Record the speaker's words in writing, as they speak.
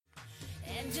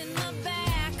in the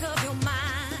back of your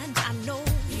mind, I know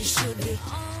you should be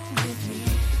on with me.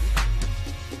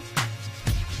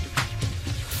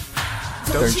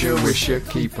 Don't you wish your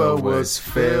keeper was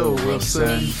Phil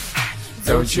Wilson?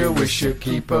 Don't you wish your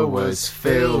keeper was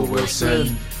Phil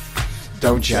Wilson?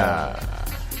 Don't ya?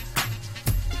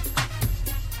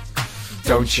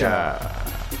 Don't ya?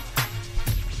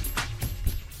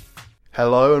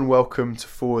 Hello and welcome to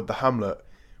Forward the Hamlet.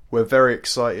 We're very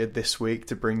excited this week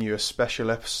to bring you a special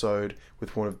episode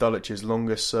with one of Dulwich's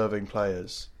longest serving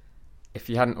players. If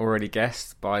you hadn't already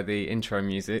guessed by the intro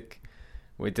music,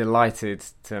 we're delighted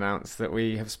to announce that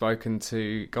we have spoken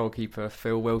to goalkeeper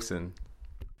Phil Wilson.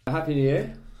 Happy New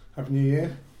Year. Happy New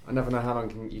Year. I never know how long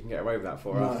you can get away with that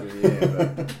for after the New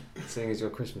Year, but seeing as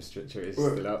your Christmas tree is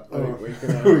still up, I think we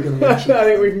can, I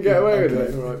think we can get away with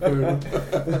it. All right,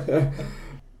 fair enough.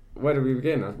 Where do we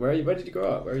begin? Where did you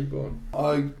grow up? Where are you born?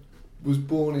 I was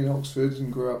born in Oxford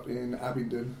and grew up in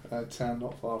Abingdon, a town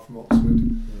not far from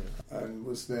Oxford, and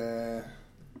was there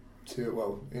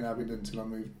in Abingdon till I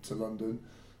moved to London,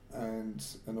 and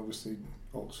obviously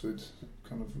Oxford,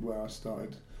 kind of where I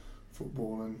started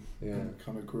football and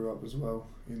kind of grew up as well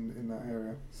in that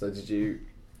area. So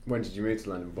when did you move to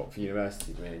London? What, for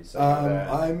university, do you mean? So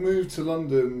I moved to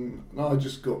London. I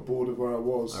just got bored of where I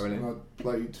was. Oh, really? And I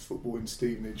played football in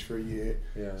Stevenage for a year.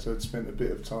 Yeah. So I'd spent a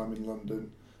bit of time in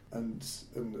London and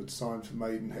had signed for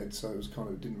Maidenhead, so it was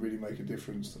didn't really make a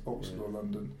difference to Oxford or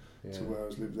London to where I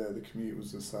was lived there. The commute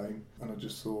was the same. And I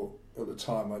just thought, at the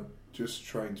time, I'd just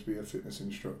trained to be a fitness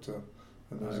instructor.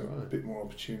 And there was a bit more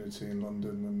opportunity in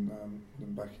London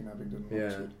than back in Abingdon and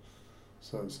Oxford.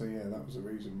 So that was the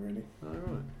reason, really. Oh,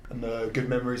 right. And good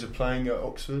memories of playing at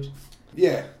Oxford?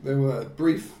 Yeah, they were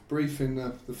brief in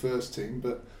the first team,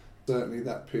 but certainly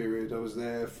that period I was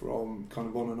there from kind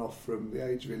of on and off from the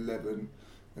age of 11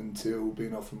 until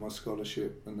being offered my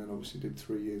scholarship, and then obviously did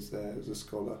 3 years there as a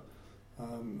scholar,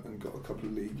 and got a couple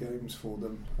of league games for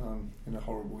them in a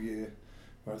horrible year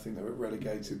where I think they were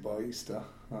relegated by Easter.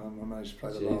 I managed to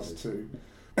play the last two.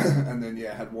 And then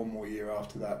had one more year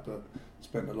after that, but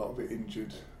spent a lot of it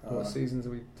injured. What seasons are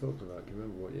we talking about? Do you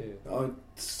remember what year? I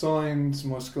signed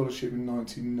my scholarship in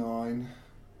 '99,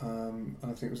 and I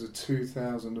think it was a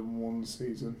 2001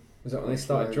 season. Was that when they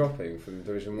started dropping from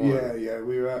Division 1? Yeah,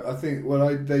 we were. I think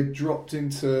they dropped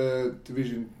into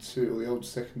Division 2, or the old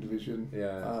second division.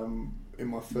 In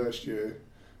my first year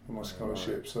of my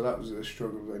scholarship, so that was a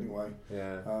struggle anyway.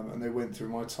 And they went through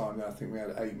my time there. I think we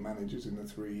had 8 managers in the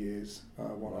 3 years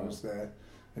while I was there,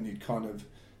 and you'd kind of,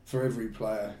 for every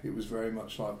player, it was very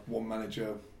much like one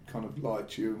manager kind of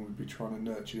liked you and would be trying to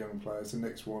nurture young players. The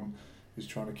next one is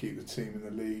trying to keep the team in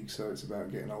the league, so it's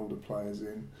about getting older players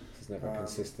in. It's never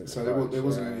consistent. So there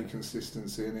wasn't any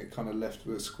consistency, and it kind of left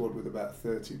the squad with about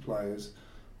 30 players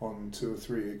on 2 or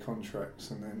 3 year contracts,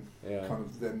 and then kind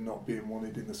of them not being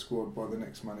wanted in the squad by the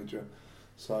next manager.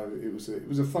 So it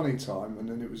was a funny time, and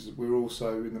then we were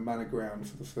also in the Manor Ground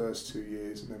for the first 2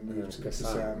 years, and then moved to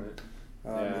Sam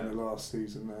in the last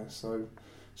season there.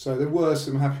 So there were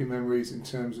some happy memories in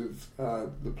terms of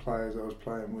the players I was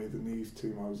playing with and the youth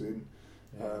team I was in,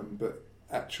 but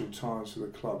actual times for the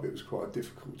club, it was quite a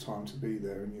difficult time to be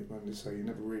there, and you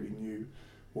never really knew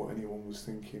what anyone was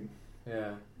thinking.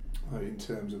 In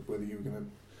terms of whether you were going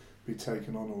to be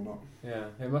taken on or not. Yeah,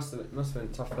 it must have been a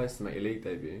tough place to make your league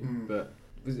debut. But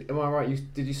am I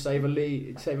right? Did you save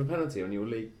a penalty on your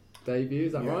league debut?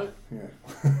 Is that right? Yeah.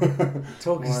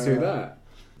 Talk us through that.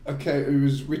 Okay, it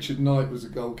was Richard Knight was a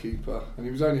goalkeeper, and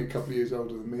he was only a couple of years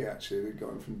older than me actually. They got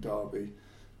him from Derby,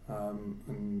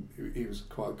 and he was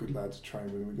quite a good lad to train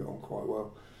with, and we got on quite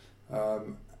well.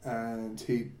 And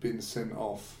he'd been sent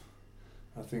off.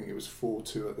 I think it was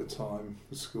 4-2 at the time,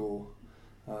 the score.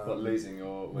 Losing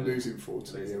or winning? Losing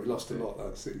 4-2, we lost a lot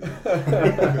that season.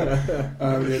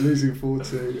 Losing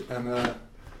 4-2,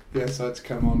 and so I had to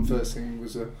come on. First thing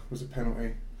was a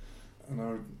penalty, and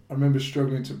I remember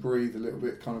struggling to breathe a little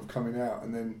bit, kind of coming out,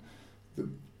 and then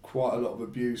quite a lot of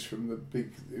abuse from the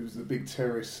big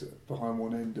terrace behind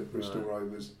one end at Bristol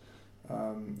Rovers.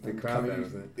 Big crowd there,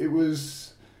 was it? It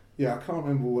was. Yeah, I can't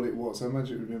remember what it was. I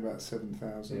imagine it would have been about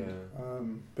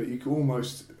 7,000. But you could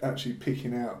almost actually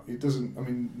picking out. It doesn't. I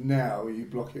mean, now you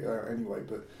block it out anyway.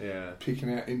 But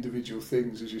picking out individual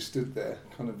things as you stood there,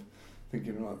 kind of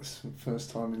thinking like this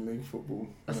first time in league football.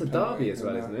 That's a derby as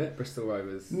well, isn't it? Bristol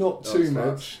Rovers. Not too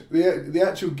much. The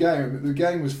actual game. The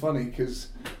game was funny because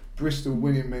Bristol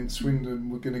winning meant Swindon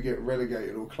were going to get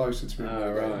relegated or closer to being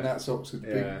relegated, and that's Oxford's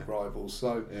big rivals.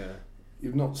 So.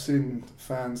 You've not seen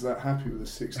fans that happy with a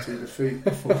 6-2 defeat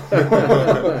before.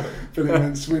 But it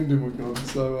meant Swindon were gone.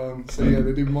 So they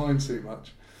didn't mind too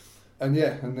much. And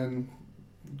then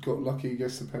got lucky,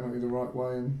 guessed the penalty the right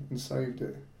way and saved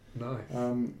it. Nice.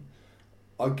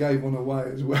 I gave one away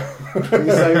as well.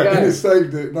 You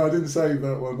saved it. No, I didn't save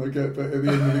that one. But at the end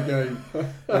of the game,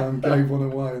 gave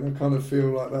one away, and I kind of feel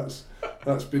like that's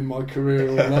been my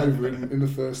career all over in the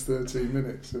first 13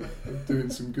 minutes of doing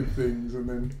some good things and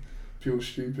then pure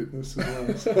stupidness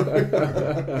as well.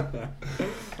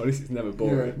 At least it's never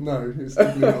boring. Yeah, no, it's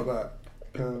definitely not that.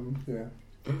 Yeah.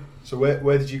 So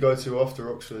where did you go to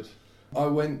after Oxford? I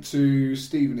went to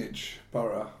Stevenage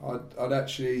Borough. I'd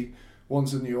actually,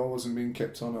 once I knew I wasn't being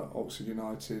kept on at Oxford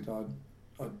United, I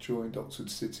joined Oxford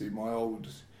City. My old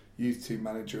youth team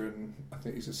manager, and I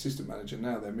think he's assistant manager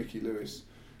now there, Mickey Lewis,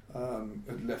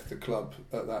 had left the club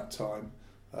at that time,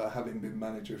 having been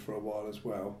manager for a while as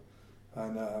well.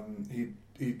 And he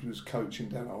was coaching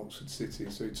down at Oxford City,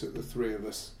 so he took the three of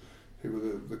us, who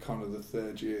were the kind of the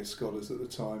third year scholars at the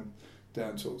time,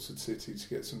 down to Oxford City to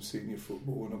get some senior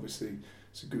football, and obviously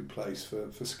it's a good place for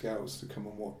scouts to come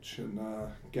and watch. And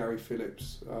Gary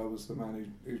Phillips was the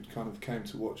man who kind of came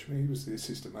to watch me. He was the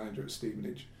assistant manager at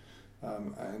Stevenage,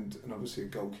 and obviously a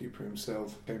goalkeeper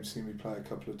himself. Came to see me play a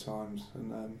couple of times,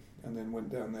 and then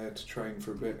went down there to train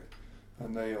for a bit,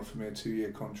 and they offered me a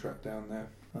 2-year contract down there.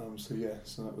 So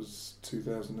that was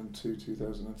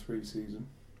 2002-2003 season.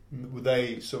 Were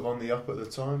they sort of on the up at the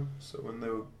time? So when they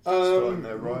were starting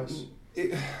their rise?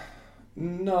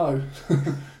 No,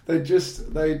 they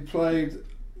just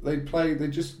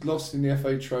lost in the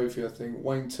FA Trophy. I think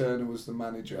Wayne Turner was the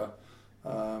manager.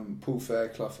 Paul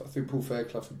Fairclough. I think Paul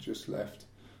Fairclough had just left.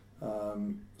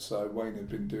 So Wayne had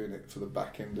been doing it for the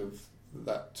back end of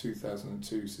that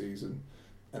 2002 season,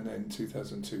 and then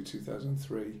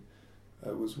 2002-2003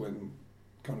 was when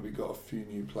kind of we got a few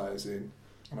new players in,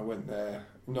 and I went there.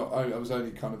 I was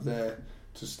only kind of there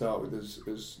to start with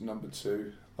as number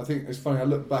 2. I think it's funny, I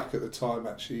look back at the time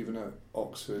actually, even at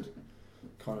Oxford,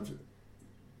 kind of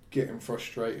getting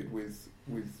frustrated with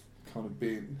kind of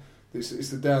being this. It's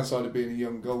the downside of being a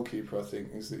young goalkeeper, I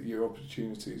think, is that your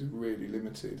opportunities are really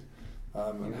limited.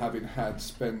 And having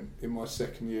spent in my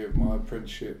second year of my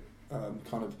apprenticeship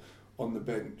kind of on the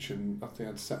bench, and I think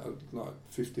I'd sat like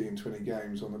 15-20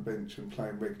 games on the bench and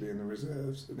playing regularly in the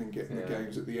reserves, and then getting the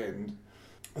games at the end.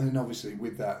 And then obviously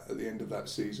with that, at the end of that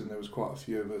season, there was quite a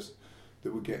few of us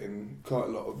that were getting quite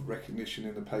a lot of recognition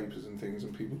in the papers and things,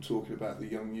 and people talking about the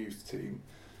young youth team,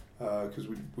 because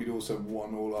we'd also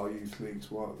won all our youth leagues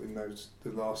in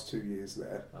the last 2 years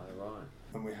there. Oh, right.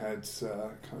 And we had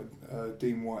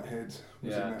Dean Whitehead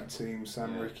was in that team,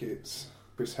 Sam Ricketts,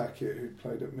 Chris Hackett, who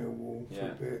played at Millwall for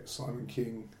a bit, Simon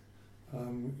King,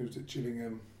 who was at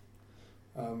Gillingham,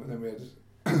 and then we had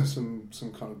some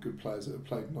kind of good players that had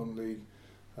played non-league.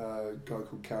 A guy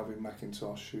called Calvin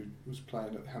McIntosh, who was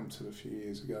playing at Hampton a few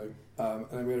years ago, and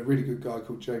then we had a really good guy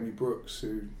called Jamie Brooks,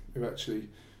 who actually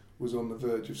was on the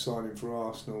verge of signing for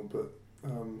Arsenal, but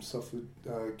suffered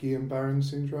Guillain-Barré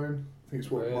syndrome. I think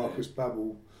it's what Marcus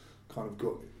Babbel kind of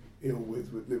got ill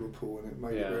with Liverpool, and it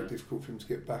made it very difficult for him to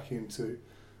get back into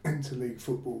league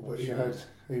football. But he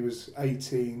was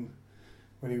 18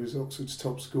 when he was Oxford's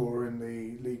top scorer in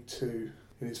the League Two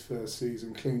in his first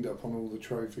season, cleaned up on all the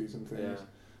trophies and things.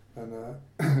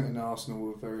 And Arsenal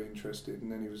were very interested, and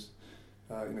then he was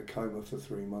in a coma for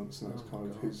 3 months, and that was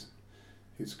kind of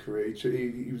his career.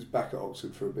 He was back at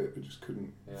Oxford for a bit, but just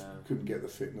couldn't get the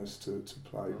fitness to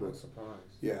play. I'm but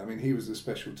surprised. Yeah, I mean, he was the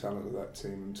special talent of that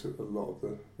team and took a lot of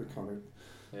the kind of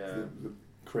the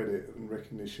credit and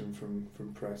recognition from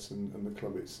press and the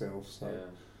club itself.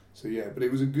 So yeah, but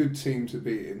it was a good team to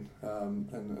be in,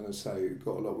 and as I say, it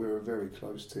got a lot. We were a very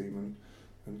close team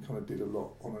and kind of did a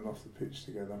lot on and off the pitch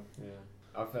together. Yeah,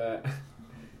 I've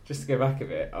just to go back a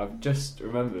bit, I've just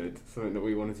remembered something that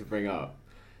we wanted to bring up,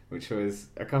 which was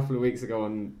a couple of weeks ago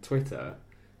on Twitter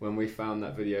when we found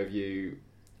that video of you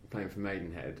playing for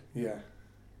Maidenhead. Yeah.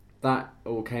 That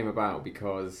all came about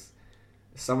because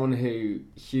someone who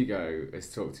Hugo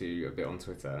has talked to a bit on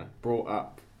Twitter brought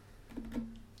up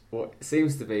what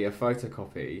seems to be a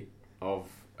photocopy of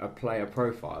a player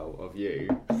profile of you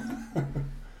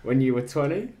when you were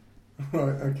 20.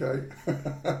 Right, okay.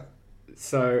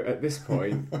 So at this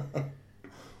point,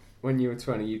 when you were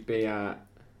 20, you'd be at...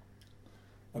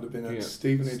 I'd have been at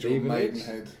Stevenage or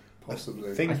Maidenhead,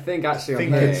 possibly. I think actually on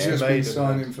here... here... It's just been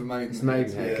signing for Maidenhead. It's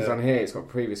Maidenhead, because on here it's got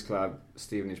previous club,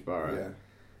 Stevenage Borough. Yeah.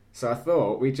 So I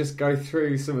thought we'd just go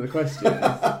through some of the questions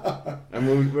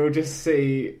and we'll just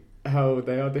see how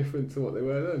they are different to what they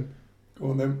were then. Go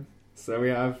on then. So we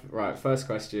have, first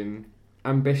question,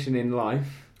 ambition in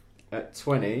life. At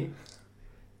 20,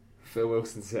 Phil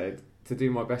Wilson said, to do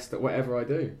my best at whatever I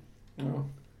do. Oh.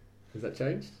 Has that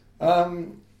changed?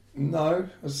 No,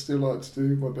 I still like to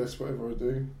do my best whatever I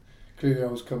do. Clearly I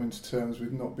was coming to terms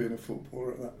with not being a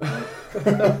footballer at that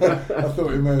point. I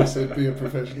thought he may have said be a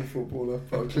professional footballer,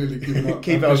 but I'd clearly given up.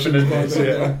 Keep opening this,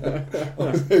 My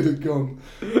head had gone.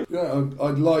 Yeah,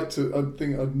 I'd like to, I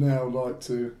think I'd now like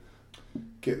to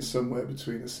get somewhere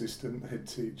between assistant, head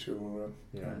teacher or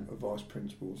a vice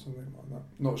principal or something like that.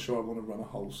 Not sure I want to run a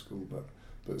whole school,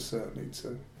 but certainly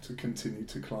to continue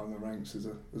to climb the ranks as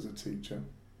a teacher.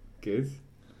 Good.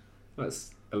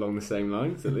 That's along the same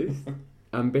lines, at least.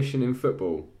 Ambition in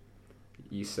football.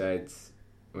 You said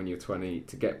when you were 20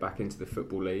 to get back into the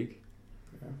Football League.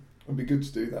 Yeah, it'd be good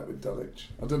to do that with Dulwich.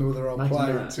 I don't know whether I'll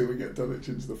play until we get Dulwich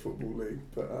into the Football League,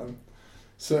 but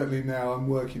certainly now I'm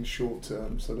working short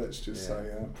term, so let's just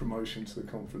say promotion to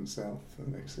the Conference South for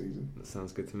the next season. That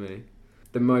sounds good to me.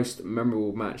 The most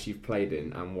memorable match you've played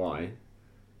in and why?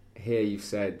 Here you've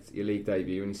said your league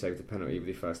debut when you saved a penalty with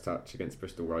your first touch against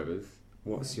Bristol Rovers.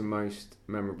 What's your most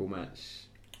memorable match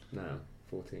now,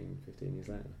 14, 15 years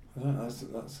later? I don't know,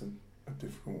 that's a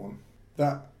difficult one.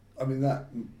 That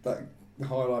the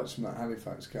highlights from that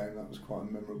Halifax game, that was quite a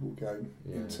memorable game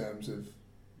in terms of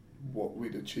what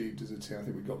we'd achieved as a team. I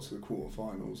think we got to the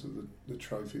quarterfinals of the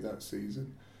trophy that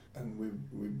season, and I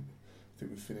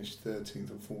think we finished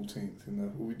 13th or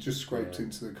 14th we just scraped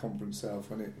into the Conference South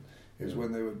when it was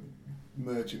when they were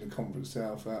merging the Conference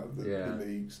South out of the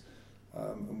leagues,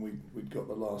 and we'd got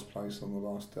the last place on the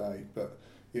last day, but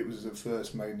it was the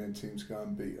first Maidenhead team to go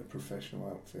and beat a professional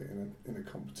outfit in a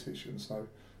competition. So,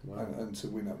 and to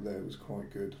win up there was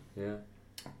quite good. Yeah,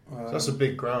 so that's a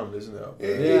big ground, isn't it?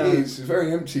 It is. It's a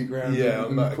very empty ground,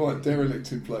 and quite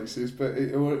derelict in places. But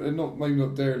maybe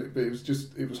not derelict, but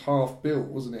it was half built,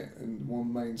 wasn't it? And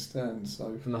one main stand.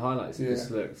 So from the highlights, it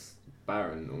just looks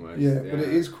barren almost. Yeah, but it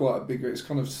is quite a bigger. It's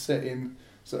kind of set in.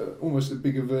 So almost a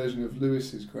bigger version of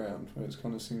Lewis's ground, where it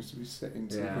kind of seems to be set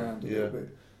into the ground a little bit.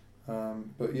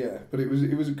 But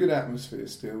it was a good atmosphere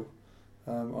still.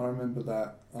 I remember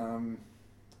that.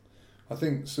 I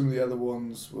think some of the other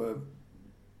ones were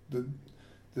the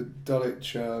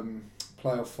Dulwich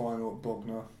playoff final at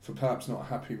Bognor, for perhaps not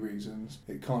happy reasons.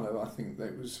 It kind of, I think that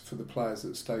it was for the players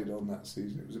that stayed on that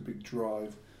season. It was a big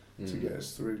drive to get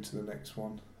us through to the next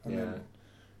one. And then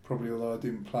probably, although I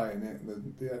didn't play in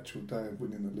it, the actual day of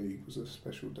winning the league was a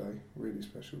special day, really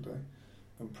special day,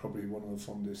 and probably one of the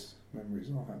fondest memories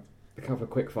I have. A couple of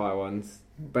quick fire ones.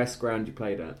 Best ground you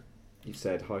played at? You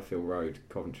said Highfield Road,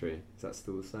 Coventry. Is that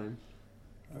still the same?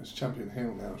 It's Champion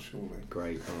Hill now, surely.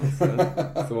 Great answer.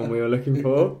 That's the one we were looking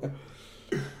for.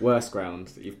 Worst ground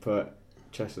that you've put?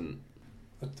 Cheshunt.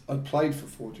 I played for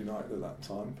Ford United at that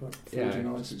time, but Ford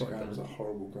United's ground was a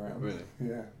horrible ground. Really?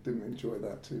 Yeah, didn't enjoy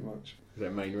that too much. Is there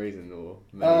a main reason or?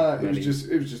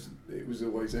 It was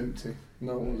always empty.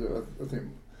 No one was. I think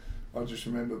I just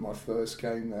remember my first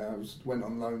game there. Went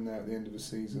on loan there at the end of the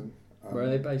season. Where are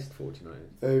they based, Ford United?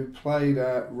 They played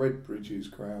at Redbridge's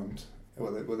ground.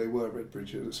 Well, they were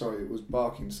Redbridge. Sorry, it was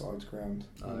Barkingside's ground.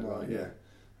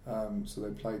 So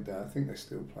they played there. I think they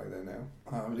still play there now.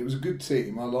 It was a good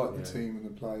team. I liked the team and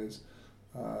the players.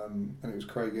 And it was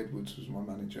Craig Edwards was my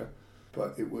manager.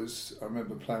 But I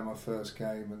remember playing my first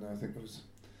game, and I think there was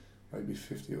maybe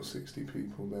 50 or 60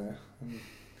 people there.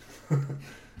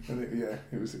 And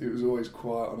it was always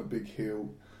quiet on a big hill,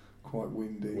 quite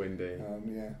windy.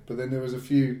 But then there was a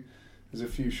few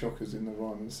shockers in the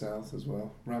Ryman South as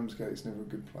well. Ramsgate's never a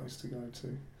good place to go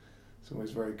to. It's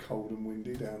always very cold and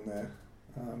windy down there.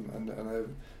 And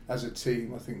as a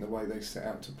team, I think the way they set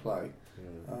out to play,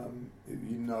 you're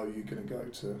going to go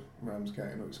to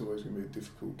Ramsgate, and it's always going to be a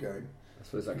difficult game. I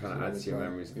suppose that kind of adds to your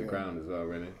memories of the ground as well,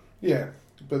 really. Yeah,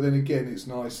 but then again, it's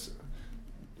nice.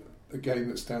 A game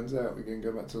that stands out, again,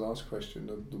 go back to the last question,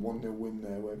 the 1-0 win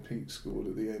there where Pete scored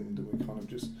at the end, and we kind of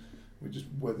just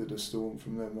weathered a storm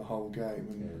from them the whole game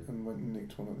and went and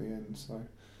nicked one at the end. So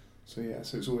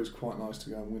it's always quite nice to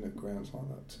go and win at grounds like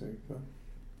that too. But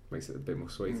makes it a bit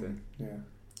more sweeter. Yeah.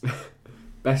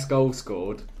 Best goal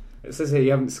scored. It says here you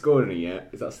haven't scored any yet.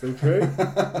 Is that still true?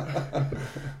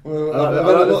 Well, I had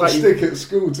a lot of stick at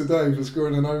school today for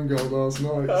scoring an own goal last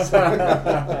night.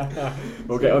 So.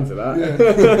 We'll get onto that.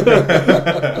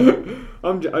 Yeah.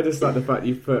 I just like the fact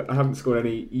you've put I haven't scored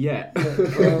any yet. I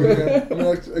mean,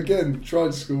 I again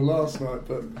tried to score last night,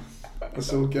 but I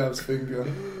saw Gav's finger.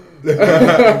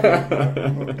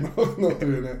 not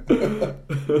doing it.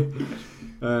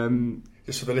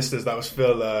 Just for the listeners, that was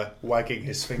Phil wagging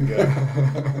his finger.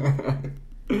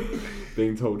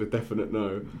 Being told a definite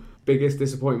no. Biggest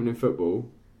disappointment in football?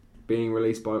 Being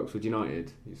released by Oxford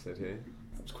United, you said here.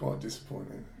 That was quite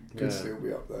disappointing. Could still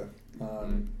be up there.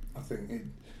 I think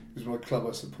was my club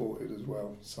I supported as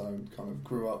well. So kind of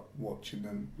grew up watching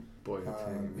them. Boyhood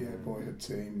team. Boyhood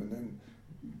team, and then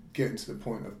getting to the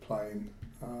point of playing.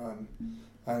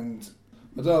 And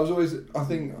I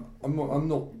think I'm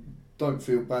not. Don't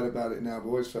feel bad about it now, but I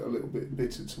always felt a little bit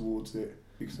bitter towards it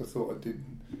because I thought I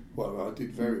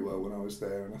did very well when I was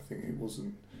there, and I think it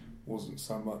wasn't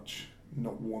so much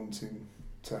not wanting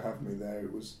to have me there.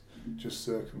 It was just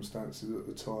circumstances at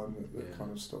the time that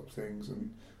kind of stopped things,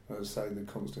 and as I say, the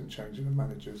constant changing of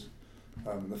managers,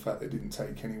 the fact they didn't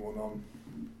take anyone on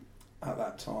at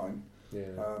that time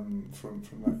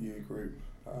from that year group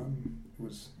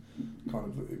was kind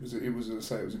of it was as I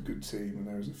say, it was a good team, and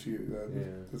there was a few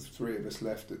the three of us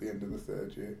left at the end of the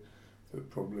third year that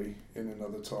probably in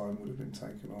another time would have been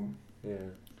taken on.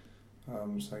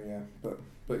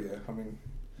 But yeah, I mean,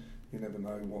 you never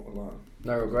know what like.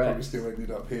 No regrets. Probably still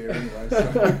ended up here anyway.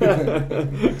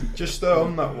 So. Just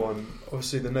on that one,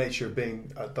 obviously the nature of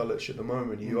being at Dulwich at the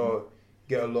moment, you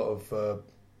get a lot of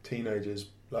teenagers,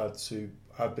 lads who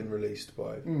have been released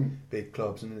by big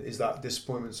clubs, and is that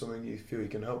disappointment something you feel you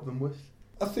can help them with?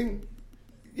 I think,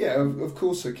 yeah, of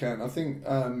course I can. I think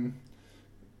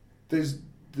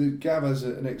the Gav has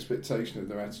an expectation of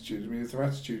their attitudes. I mean, if their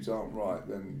attitudes aren't right,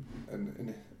 then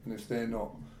and if they're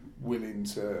not willing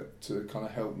to kind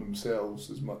of help themselves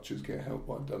as much as get helped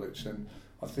by Dulwich, then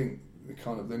I think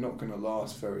they're not going to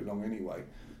last very long anyway.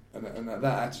 And that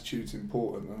attitude's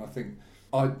important. And I think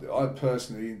I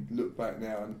personally look back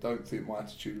now and don't think my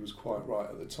attitude was quite right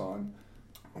at the time.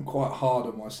 I'm quite hard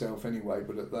on myself anyway,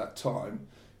 but at that time,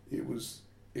 it was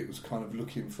kind of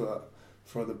looking for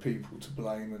other people to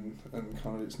blame and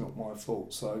kind of it's not my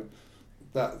fault. So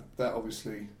that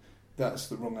obviously that's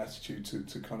the wrong attitude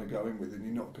to kind of go in with, and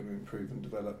you're not going to improve and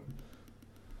develop.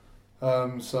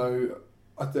 So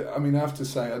I mean, I have to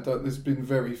say, there's been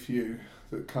very few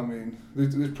that come in.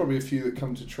 There's probably a few that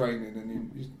come to training,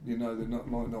 and you know they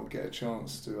might not get a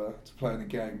chance to play in a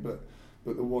game, but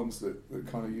the ones that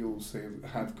kind of you'll see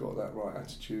have got that right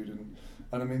attitude, and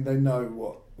I mean they know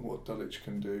what Dulwich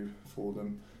can do for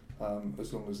them,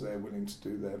 as long as they're willing to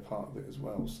do their part of it as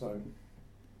well. So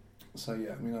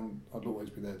yeah, I mean I'd always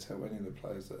be there to help any of the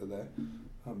players that are there,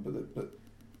 but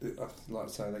like I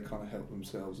say, they kind of help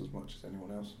themselves as much as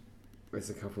anyone else. There's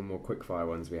a couple more quickfire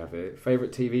ones we have here.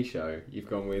 Favourite TV show? You've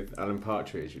gone with Alan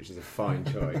Partridge, which is a fine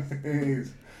choice. It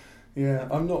is. Yeah,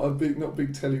 I'm not a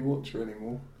big telly watcher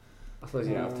anymore. I suppose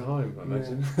you don't have time, I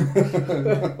imagine.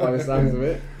 By the sounds of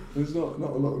it. There's not a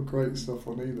lot of great stuff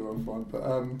on either, I find, but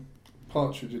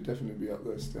Partridge would definitely be up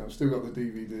there still. I've still got the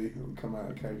DVD that will come out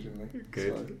occasionally.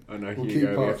 Good. So I know we'll Hugo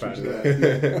keep will be a Partridge fan of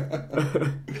there.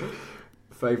 that. Yeah.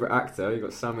 Favourite actor? You've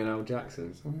got Samuel L.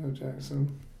 Jackson. Samuel L.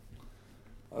 Jackson.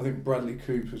 I think Bradley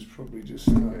Cooper's probably just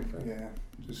over him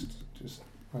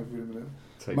a bit.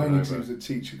 Mainly because he was a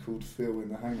teacher called Phil in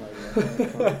The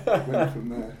Hangover. Went from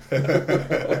there.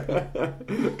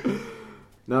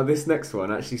 Now this next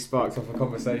one actually sparked off a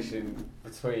conversation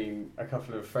between a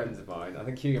couple of friends of mine. I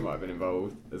think Hugo might have been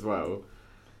involved as well.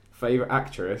 Favourite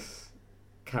actress?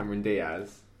 Cameron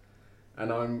Diaz.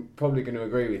 And I'm probably going to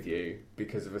agree with you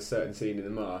because of a certain scene in The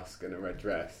Mask and a red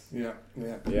dress. Yeah.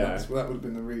 That would have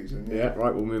been the reason. Yeah,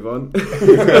 right, we'll move on.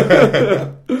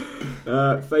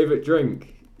 Favourite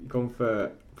drink? Gone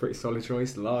for pretty solid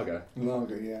choice, lager.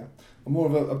 Lager, yeah. I'm more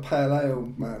of a pale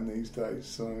ale man these days,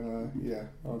 so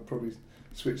I'd probably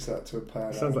switch that to a pale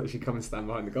ale. Sounds like she come and stand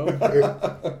behind the goal.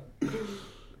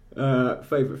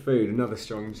 Favourite food? Another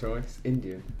strong choice.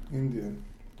 Indian.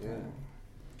 Yeah.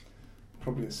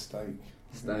 Probably a steak.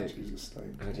 Choose a steak.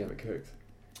 How do you have it cooked?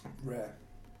 Rare.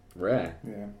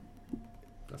 Yeah.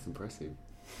 That's impressive.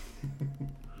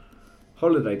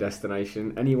 Holiday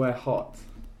destination, anywhere hot?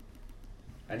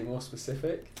 Any more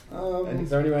specific? Is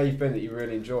there anywhere you've been that you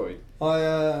really enjoyed?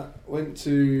 I went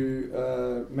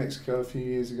to Mexico a few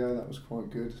years ago. That was quite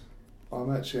good.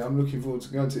 I'm looking forward to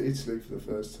going to Italy for the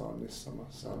first time this summer,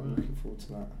 so I'm looking forward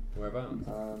to that. Whereabouts?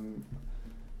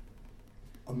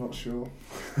 I'm not sure.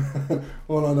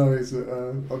 All I know is that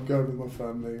I'm going with my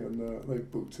family and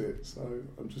they've booked it, so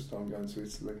I'm going to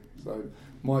Italy. So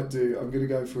I'm going to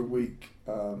go for a week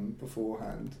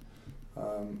beforehand.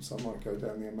 So I might go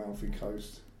down the Amalfi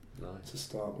Coast to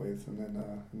start with, and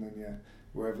then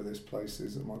wherever this place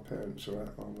is that my parents are at,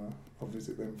 I'll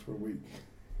visit them for a week.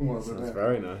 Sounds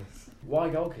very nice. Why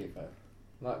goalkeeper?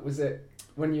 Like, was it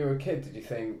when you were a kid? Did you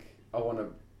think I want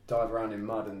to dive around in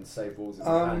mud and save balls with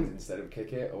my hands instead of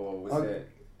kick it, or was it?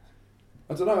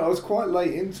 I don't know. I was quite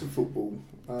late into football,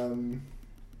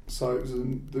 so it was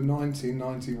the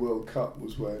 1990 World Cup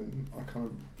was when I kind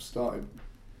of started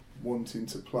wanting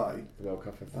to play. The World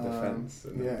Cup of the defence.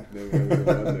 Yeah.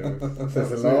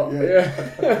 Says a lot. Yeah.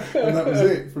 And that was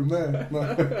it from there.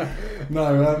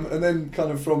 No, and then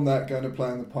kind of from that going to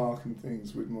play in the park and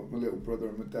things with my little brother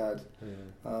and my dad.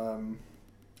 Yeah.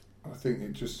 I think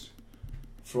it just,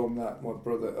 from that, my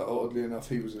brother, oddly enough,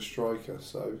 he was a striker,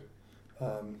 so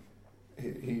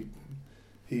he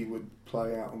would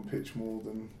play out on pitch more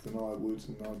than I would,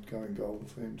 and I'd go in goal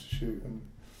for him to shoot. And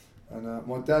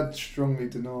my dad strongly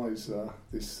denies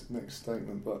this next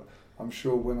statement, but I'm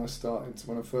sure when I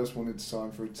first wanted to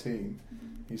sign for a team,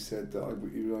 he said that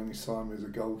he would only sign me as a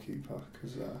goalkeeper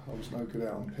because I was no good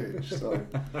out on pitch. So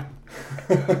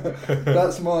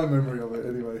that's my memory of it.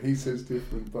 Anyway, he says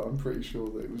different, but I'm pretty sure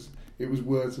that it was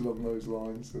words along those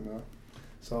lines. And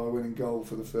so I went in goal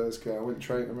for the first game. I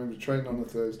remember training on a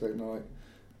Thursday night,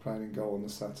 playing in goal on the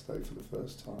Saturday for the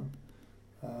first time.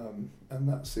 And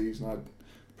that season, I had a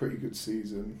pretty good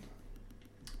season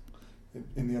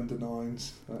in the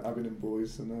under-9s, Aberdeen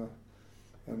boys,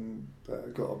 and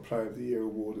got a Player of the Year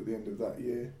award at the end of that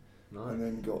year. Nice. And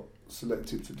then got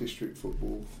selected for district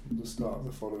football for the start of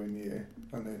the following year,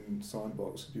 and then signed by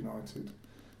Oxford United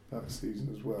that season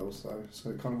as well. So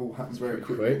it kind of all happened very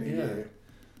quickly in a year.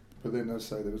 But then,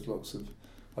 as I say, there was lots of.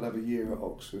 I'd have a year at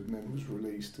Oxford, and then was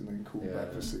released, and then called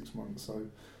back for 6 months. So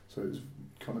it was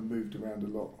kind of moved around a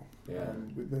lot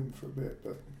with them for a bit,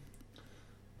 but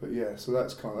yeah. So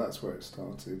that's where it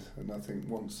started, and I think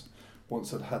once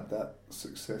I'd had that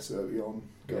success early on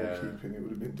goalkeeping, it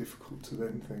would have been difficult to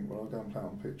then think, well, I'll go and play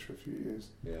on pitch for a few years.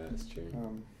 Yeah, that's true.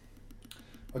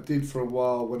 I did for a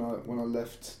while when I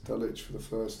left Dulwich for the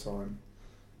first time.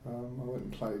 I went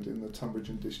and played in the Tunbridge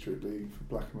and District League for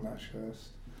Blackham and Ashurst.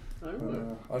 Oh,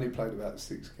 right. I only played about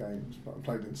 6 games, but I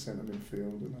played in centre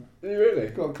midfield and really?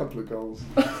 got a couple of goals.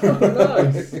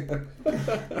 Nice.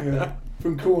 Yeah,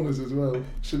 from corners as well.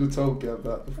 Should have told Gav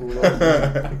that before last.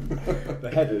 The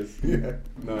headers? Yeah.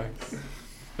 Nice.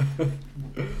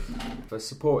 For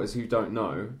supporters who don't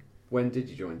know, when did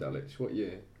you join Dulwich? What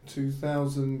year?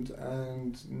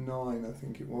 2009, I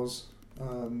think it was.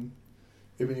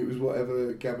 I mean, it was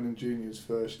whatever Gavin and Junior's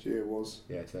first year was.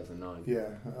 Yeah, 2009.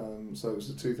 Yeah, so it was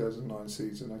the 2009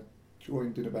 season. I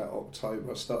joined in about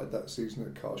October. I started that season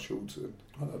at Carshalton.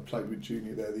 I played with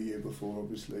Junior there the year before,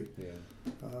 obviously. Yeah.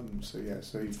 So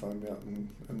he phoned me up, and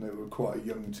they were quite a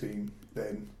young team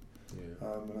then. Yeah.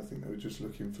 And I think they were just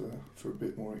looking for a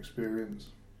bit more experience.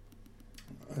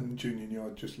 And Junior knew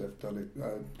I'd just left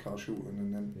Carshalton,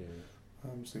 and then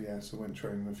so went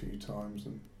training a few times,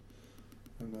 and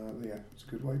it's a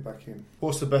good way back in.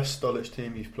 What's the best Dulwich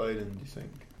team you've played in, do you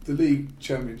think? The league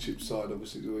championship side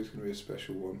obviously is always going to be a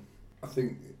special one. I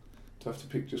think to have to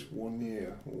pick just 1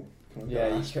 year, or kind of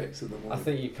aspects of the one. I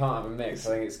think you can't have a mix.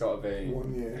 I think it's got to be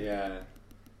 1 year. Yeah.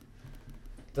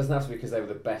 Doesn't have to be because they were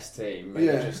the best team. Maybe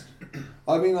just.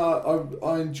 I mean,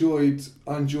 I enjoyed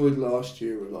last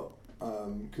year a lot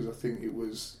because I think it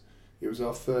was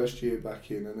our first year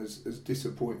back in, and as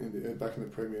disappointing back in the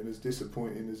Premier, and as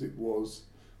disappointing as it was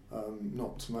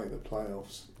not to make the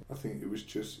playoffs. I think it was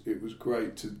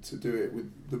great to do it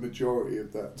with the majority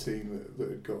of that team that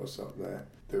had got us up there.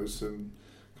 There was some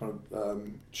kind of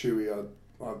Chewy.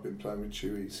 I've been playing with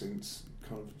Chewy since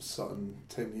kind of Sutton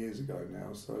 10 years ago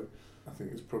now, so I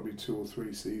think it's probably 2 or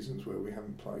 3 seasons where we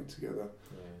haven't played together.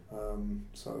 Yeah.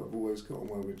 So I've always got on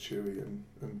well with Chewy, and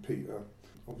Peter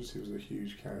obviously was a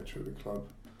huge character of the club,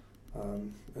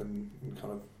 and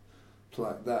kind of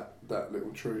that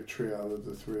little trio of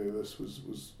the 3 of us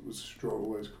was strong,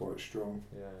 always quite strong.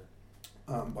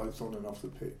 Yeah. Both on and off the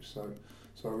pitch. So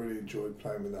I really enjoyed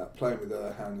playing with that. Playing with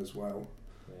Erhan as well.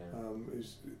 Yeah.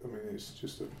 It's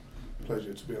just a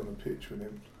pleasure to be on the pitch with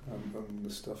him and the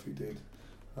stuff he did.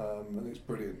 And it's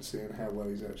brilliant seeing how well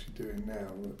he's actually doing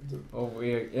now.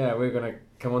 We're going to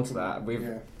come on to that.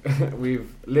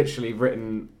 We've literally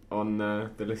written on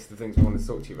the list of things we wanted to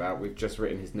talk to you about. We've just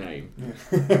written his name.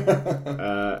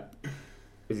 Yeah.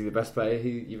 Is he the best player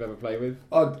you've ever played with?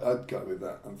 I'd go with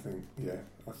that. I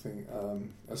think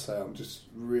I'm just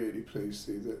really pleased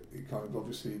to see that he kind of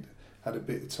obviously had a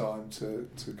bit of time to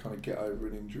kind of get over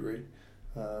an injury.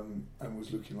 And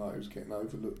was looking like he was getting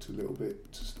overlooked a little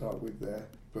bit to start with there.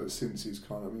 But since he's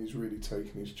he's really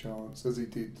taken his chance, as he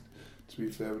did, to be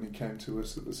fair, when he came to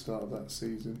us at the start of that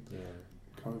season. Yeah.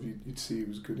 Kind of you'd see he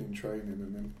was good in training,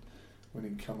 and then when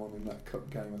he'd come on in that cup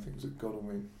game, I think it was at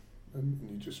Godalming,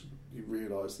 and you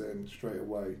realise then straight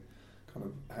away kind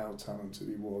of how talented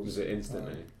he was. Was it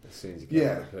instantly as soon as he came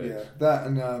on the pitch? Yeah, that,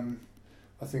 and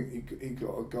I think he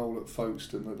got a goal at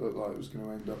Folkestone that looked like it was going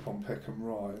to end up on Peckham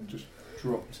Rye and just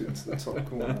dropped into the top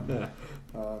corner.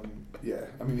 Yeah,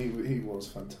 I mean he was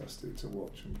fantastic to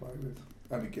watch and play with.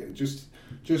 And again, just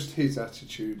his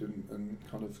attitude and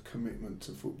kind of commitment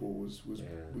to football was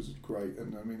great.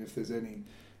 And I mean, if there's any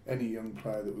young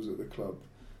player that was at the club,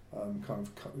 kind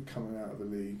of coming out of the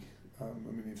league, I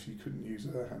mean, if you couldn't use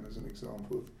Erhan as an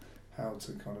example of how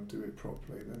to kind of do it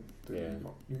properly, then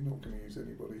you're not going to use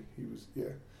anybody.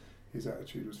 His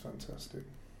attitude was fantastic.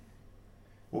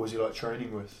 What was he like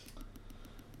training with?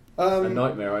 A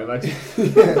nightmare, I imagine.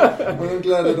 Yeah, well, I'm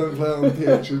glad I don't play on the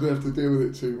pitch. I don't have to deal with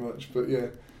it too much. But yeah,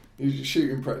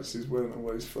 shooting practices weren't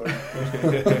always fun.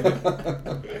 You're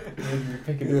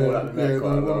picking the ball out of the net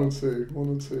quite a lot. One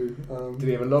or two. Did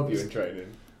he ever lob you in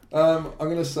training? I'm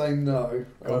going to say no.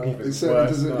 It certainly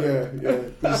doesn't.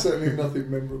 No. There's certainly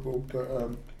nothing memorable.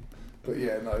 But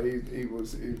yeah, no.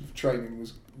 His training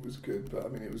was good. But I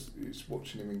mean, it's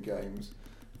watching him in games.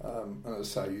 And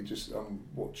as I say, I'm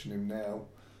watching him now.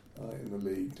 In the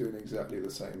league, doing exactly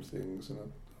the same things, and I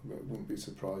wouldn't be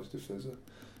surprised if there's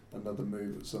another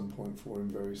move at some point for him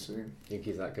very soon. Think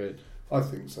he's that good? I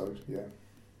think so. Yeah,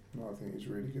 no, I think he's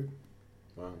really good.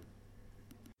 Wow.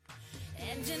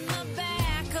 And in the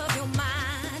back of your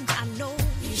mind, I know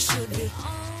you should be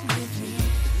on with me.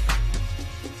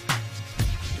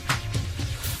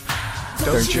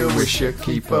 Don't you wish your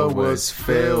keeper was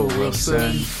Phil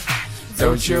Wilson?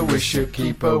 Don't you wish your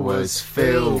keeper was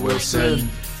Phil Wilson?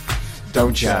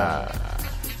 Don't ya?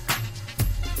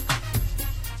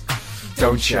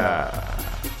 Don't ya?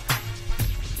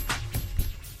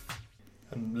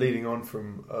 And leading on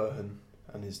from Erhan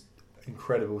and his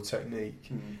incredible technique,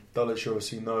 Dulwich are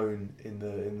obviously known in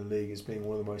the league as being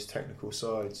one of the most technical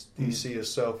sides. Do you see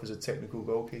yourself as a technical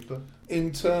goalkeeper?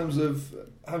 In terms of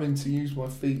having to use my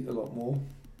feet a lot more,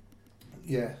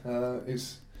 yeah,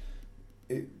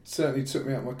 it certainly took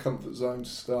me out of my comfort zone to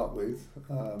start with,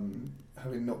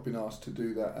 having not been asked to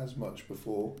do that as much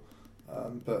before.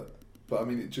 But I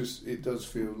mean, it does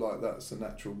feel like that's the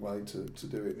natural way to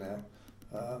do it now.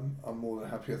 I'm more than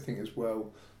happy. I think as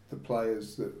well, the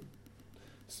players that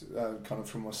kind of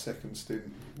from my second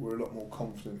stint were a lot more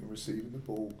confident in receiving the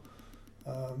ball.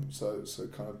 So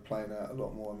kind of playing out a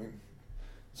lot more. I mean,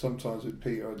 sometimes with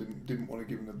Peter, I didn't want to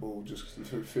give him the ball just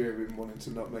for fear of him wanting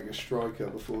to not make a striker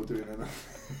before doing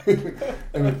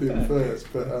anything first.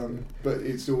 But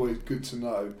it's always good to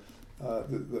know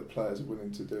that players are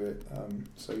willing to do it.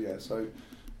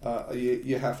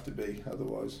 You have to be.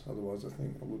 Otherwise, I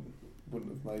think I wouldn't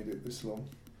have made it this long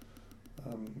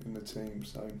in the team.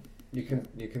 So you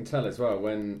can tell as well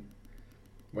when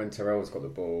Terrell's got the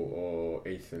ball, or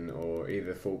Ethan, or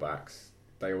either fullbacks.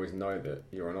 They always know that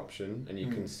you're an option, and you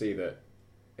can see that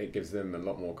it gives them a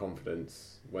lot more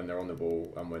confidence when they're on the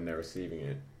ball and when they're receiving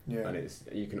it. Yeah. And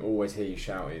you can always hear you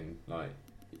shouting, like,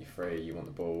 you're free, you want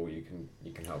the ball, you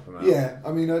can help them out. Yeah,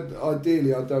 I mean,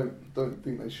 ideally, I don't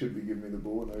think they should be giving me the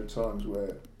ball. There are times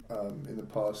where, in the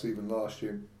past, even last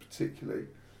year particularly,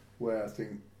 where I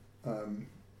think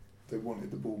they wanted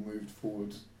the ball moved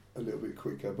forward a little bit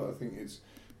quicker. But I think it's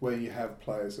where you have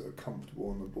players that are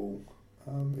comfortable on the ball.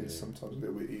 It's sometimes a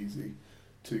little bit easy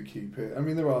to keep it. I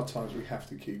mean, there are times we have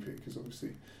to keep it because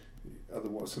obviously,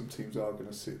 otherwise some teams are going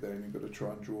to sit there and you've got to try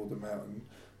and draw them out and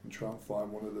try and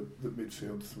find one of the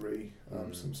midfield three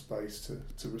some space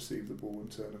to receive the ball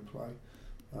and turn and play.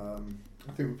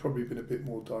 I think we've probably been a bit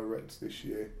more direct this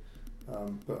year,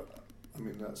 but I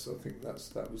mean I think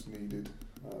that was needed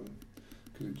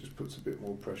because it just puts a bit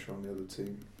more pressure on the other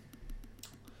team.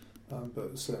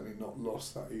 But certainly not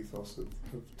lost that ethos of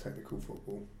technical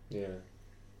football. Yeah,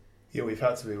 we've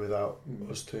had to be without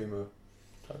Ostuma.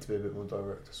 Had to be a bit more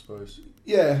direct, I suppose.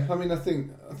 Yeah, I mean, I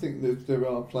think that there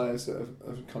are players that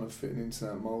have kind of fitting into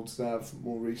that mould. Zav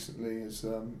more recently has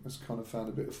kind of found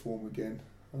a bit of form again.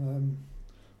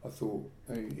 I thought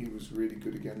he was really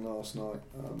good again last night,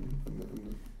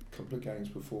 and a couple of games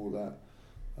before that.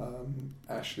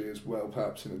 Ashley as well,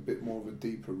 perhaps in a bit more of a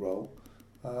deeper role.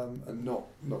 And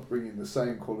not bringing the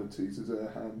same qualities as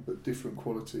Erhan, but different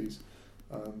qualities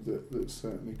that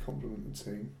certainly complement the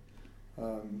team.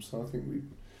 So I think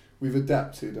we've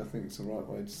adapted. I think it's the right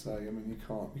way to say. I mean, you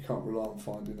can't rely on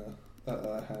finding a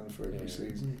Erhan for every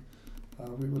season.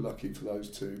 We were lucky for those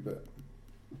two, but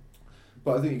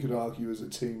I think you could argue as a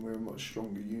team we're a much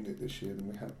stronger unit this year than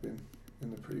we have been in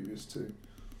the previous two.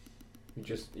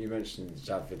 You mentioned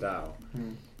Jav Vidal,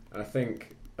 and I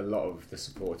think a lot of the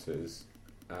supporters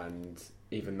and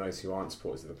even those who aren't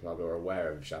supporters of the club are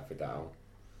aware of Jav Vidal,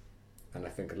 and I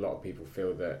think a lot of people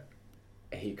feel that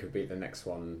he could be the next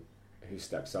one who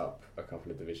steps up a couple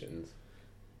of divisions.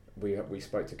 we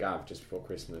spoke to Gav just before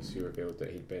Christmas, who revealed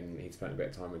that he'd spent a bit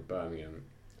of time with Birmingham,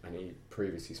 and he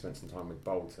previously spent some time with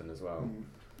Bolton as well.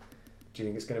 Do you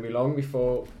think it's going to be long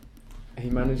before he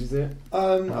manages it?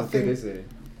 How good is he?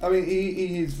 I mean,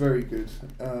 he is very good,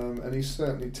 and he's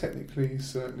certainly technically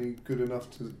good enough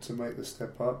to make the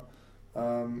step up.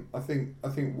 I think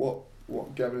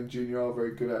what Gavin and Junior are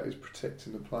very good at is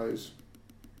protecting the players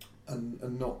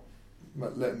and not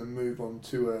letting them move on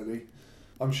too early.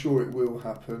 I'm sure it will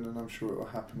happen, and I'm sure it will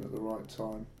happen at the right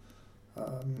time.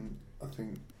 I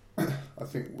think I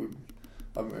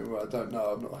don't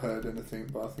know. I've not heard anything,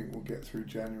 but I think we'll get through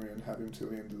January and have him till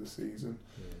the end of the season.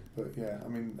 But yeah, I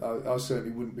mean, I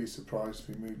certainly wouldn't be surprised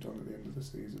if he moved on at the end of the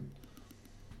season.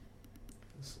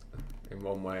 In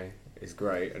one way, it's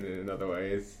great, and in another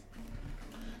way, is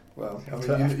well. I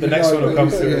mean, the next one will come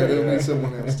through. Yeah, there'll be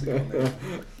someone else to come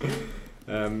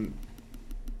in.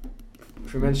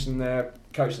 If we mention their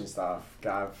coaching staff,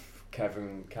 Gav,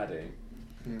 Kevin, Caddy,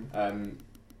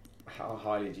 how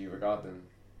highly do you regard them?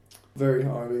 Very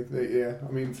highly. Yeah,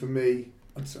 I mean, for me,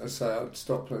 I'd say I'd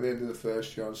stopped at the end of the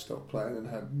first year. I'd stopped playing and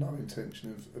had no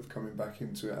intention of coming back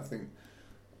into it. I think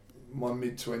my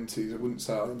mid-20s, I wouldn't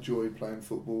say I enjoyed playing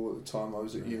football at the time. I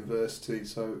was at university,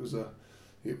 so it was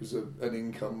an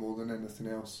income more than anything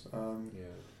else.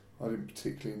 I didn't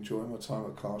particularly enjoy my time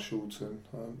at Carshalton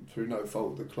through no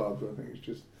fault of the club. I think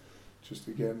it's just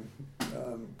again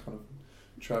kind of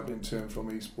travelling to and from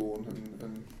Eastbourne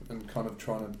and kind of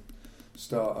trying to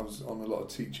start. I was on a lot of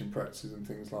teaching practices and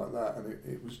things like that, and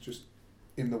it was just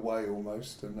in the way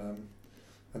almost. And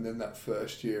then that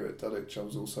first year at Dulwich, it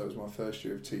was my first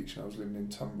year of teaching. I was living in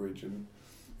Tunbridge and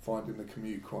finding the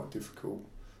commute quite difficult.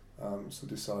 So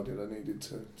decided I needed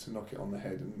to knock it on the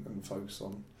head and focus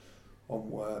on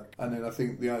work. And then I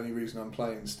think the only reason I'm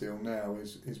playing still now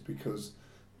is because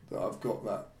that I've got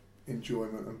that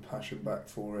enjoyment and passion back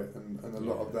for it, and a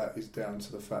lot of that is down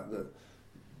to the fact that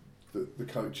the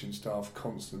coaching staff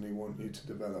constantly want you to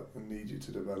develop and need you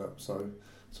to develop. So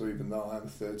even though I'm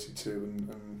 32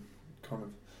 and kind of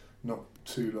not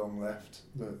too long left,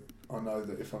 that I know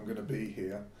that if I'm going to be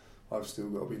here, I've still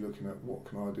got to be looking at what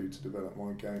can I do to develop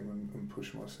my game and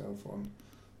push myself on.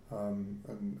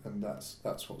 And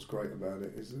that's what's great about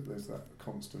it, is that there's that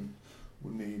constant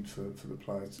need for the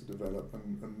players to develop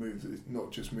and move,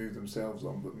 not just move themselves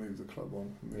on, but move the club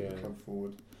on and move the club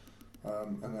forward.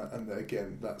 And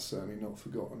again, that's certainly not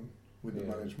forgotten with the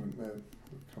management there,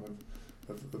 kind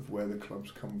of where the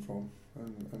club's come from.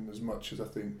 And as much as I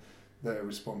think they're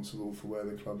responsible for where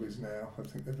the club is now, I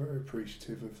think they're very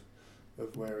appreciative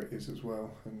of where it is as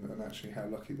well, and actually how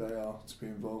lucky they are to be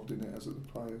involved in it, as are the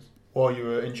players. While you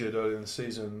were injured early in the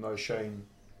season, O'Shane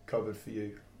covered for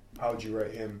you. How would you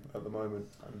rate him at the moment,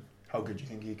 and how good do you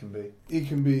think he can be? He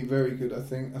can be very good, I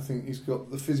think. I think he's got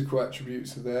the physical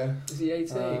attributes are there. Is he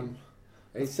 18?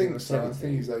 I think so. I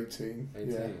think he's 18.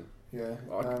 18. Yeah.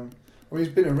 I mean, he's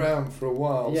been around for a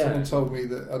while. Yeah. Someone told me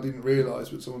that, I didn't realise,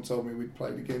 but someone told me we'd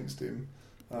played against him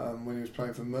when he was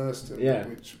playing for Merston,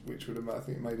 which would have, I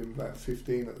think, made him about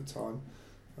 15 at the time.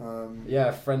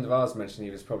 A friend of ours mentioned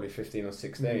he was probably 15 or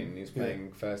 16. He was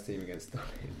playing first team against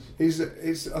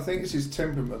Dulwich. I think it's his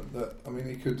temperament that, I mean,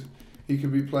 he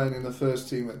could be playing in the first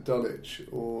team at Dulwich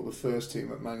or the first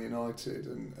team at Man United,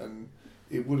 and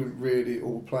it wouldn't really,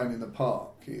 or playing in the park.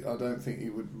 I don't think he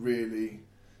would really.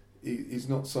 He's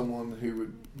not someone who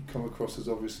would come across as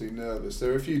obviously nervous.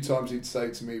 There are a few times he'd say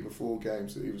to me before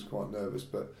games that he was quite nervous,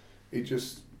 but he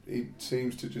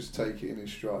seems to just take it in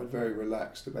his stride. Very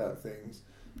relaxed about things.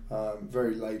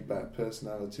 Very laid back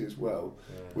personality as well,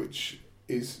 which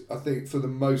is, I think, for the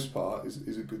most part,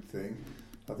 is a good thing.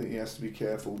 I think he has to be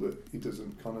careful that he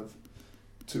doesn't kind of,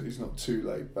 he's not too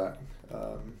laid back.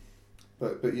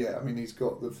 But yeah, I mean, he's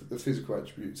got the physical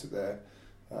attributes are there.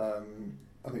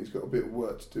 I think he's got a bit of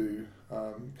work to do,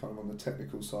 kind of on the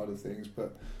technical side of things.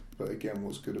 But again,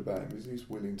 what's good about him is he's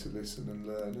willing to listen and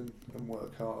learn and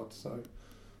work hard. So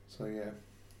yeah.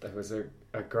 There was a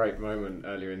great moment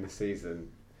earlier in the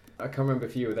season. I can't remember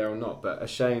if you were there or not, but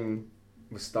O'Shane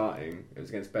was starting. It was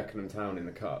against Beckenham Town in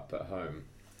the Cup at home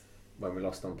when we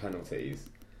lost on penalties.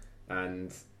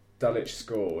 And Dulwich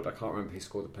scored. I can't remember who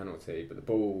scored the penalty, but the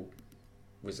ball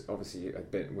was obviously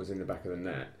was in the back of the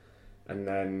net. And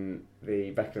then the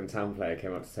Beckenham Town player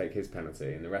came up to take his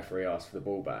penalty, and the referee asked for the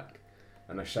ball back.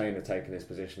 And O'Shane had taken his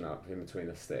position up in between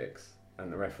the sticks,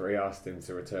 and the referee asked him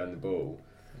to return the ball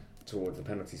towards the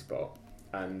penalty spot.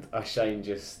 And O'Shane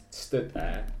just stood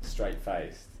there,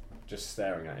 straight-faced, just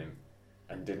staring at him.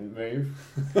 and didn't move.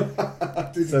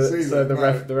 I didn't see so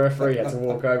that. the referee had to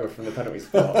walk over from the penalty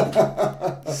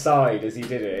spot, sighed as he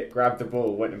did it, grabbed the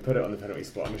ball, went and put it on the penalty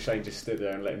spot, and Shane just stood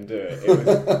there and let him do it.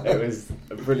 It was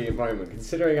a brilliant moment,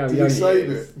 considering how Did young he save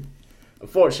is. it?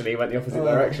 Unfortunately, he went the opposite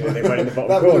direction and it went in the bottom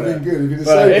that corner. would have been good. If you'd have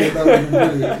saved it, that would have been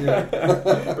brilliant.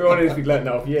 Yeah. We wanted to be letting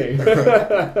that off you.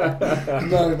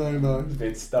 No. He's been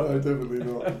No, stubborn. definitely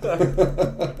not.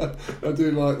 I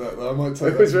do like that though. I might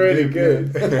take It was that to really him,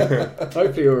 good. yeah.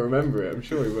 Hopefully he'll remember it. I'm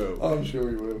sure he will. I'm sure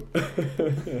he will.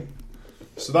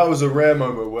 So that was a rare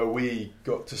moment where we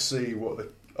got to see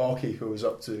what our keeper was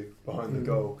up to behind the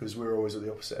goal, because we were always at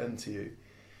the opposite end to you.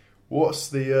 What's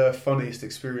the funniest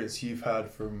experience you've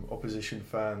had from opposition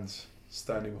fans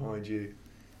standing behind you?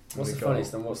 What's the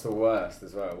funniest and what's the worst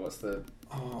as well? What's the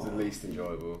least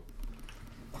enjoyable?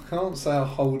 I can't say I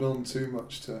hold on too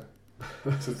much to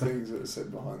things that are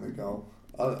said behind the goal.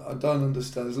 I don't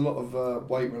understand. There's a lot of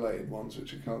weight-related ones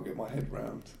which I can't get my head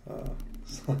round.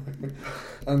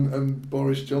 And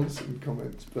Boris Johnson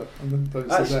comments, but I don't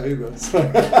say that either.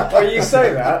 So. Oh, you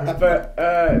say that, but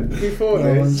before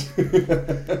this,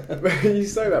 you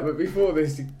say that, but before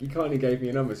this, you kindly gave me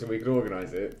a number so we could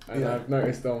organise it, and I've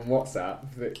noticed on WhatsApp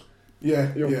that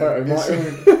your photo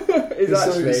is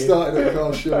actually it started at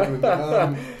Carl Sherman.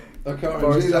 I can't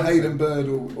remember. It was either Hayden Bird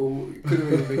or it could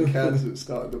have even been Kaz that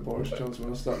started the Boris Johnson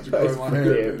when I started to grow my hair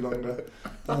a bit longer.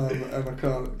 And I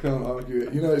can't argue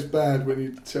it. You know, it's bad when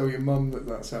you tell your mum that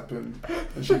that's happened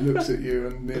and she looks at you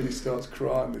and nearly starts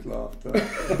crying with laughter.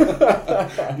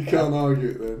 You can't argue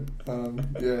it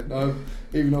then.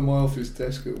 Even on my office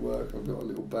desk at work, I've got a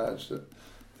little badge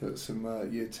that some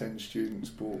Year 10 students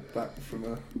brought back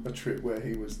from a trip where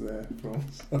he was there from.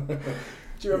 So.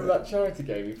 Do you remember that charity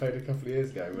game he played a couple of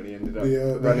years ago when he ended up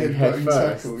the running head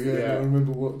first? Tackle, I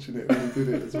remember watching it when he did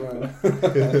it as well.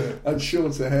 I had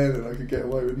shorter hair than I could get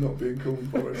away with not being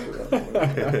called Boris at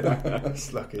that point.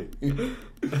 That's lucky.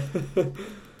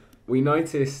 We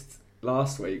noticed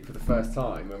last week for the first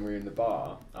time when we were in the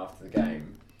bar after the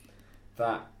game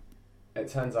that it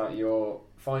turns out you're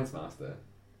fines master,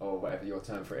 or whatever your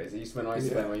term for it is. It used to, when I used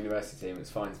to play my university team,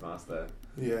 it's fines master.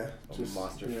 Yeah, or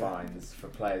master of fines for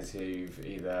players who've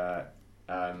either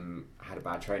had a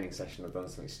bad training session or done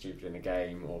something stupid in a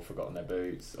game or forgotten their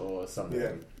boots or something.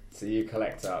 Yeah. So you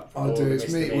collect up. I do. It's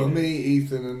me,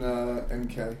 Ethan, and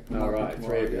MK. Oh, right,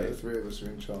 three of you. The three of us are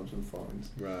in charge of fines.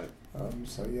 Right.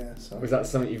 So was that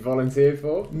something you volunteered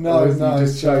for? No. I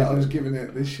was given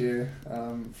it this year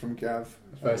from Gav.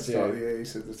 First year. Yeah, he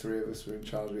said the three of us were in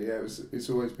charge of it. Yeah, it's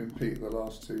always been Pete the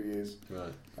last 2 years.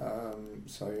 Right.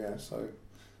 So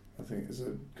I think there's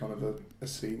a kind of a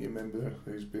senior member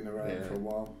who's been around for a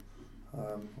while.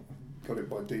 Got it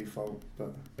by default,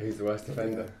 but who's the worst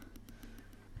offender?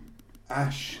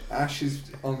 Ash is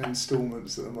on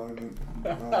instalments at the moment.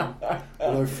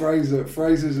 Although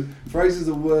Fraser's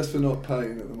the worst for not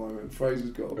paying at the moment. Fraser's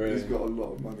got he's got a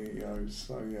lot of money he owes.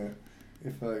 So yeah,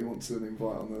 if he wants an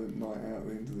invite on the night out at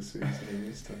the end of the season, he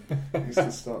needs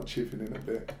to start chipping in a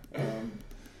bit.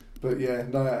 But yeah,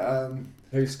 no.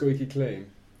 Who's squeaky clean?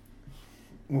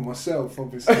 Well, myself,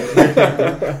 obviously.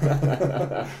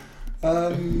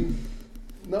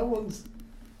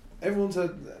 Everyone's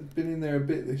been in there a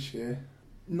bit this year.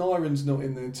 Nyron's not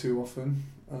in there too often.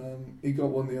 He got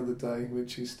one the other day,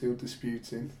 which he's still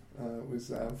disputing with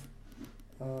Zav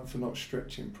for not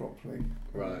stretching properly.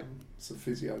 Right. It's a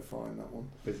physio fine, that one.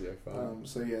 Physio fine.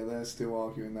 So yeah, they're still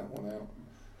arguing that one out.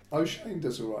 O'Shane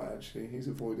does all right actually. He's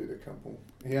avoided a couple.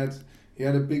 He had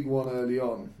a big one early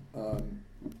on, and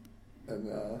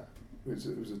it was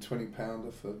a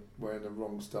 £20 for wearing the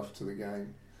wrong stuff to the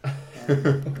game.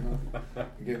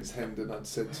 Against Hendon, I'd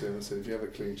said to him, if you have a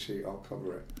clean sheet, I'll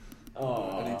cover it.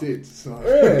 Oh. And he did. So.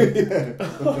 Really? Yeah.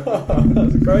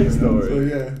 That's a great story. So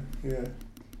yeah.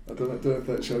 I don't know if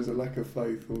that shows a lack of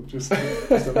faith or just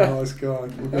a nice guy, a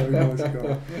very nice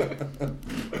guy.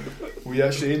 We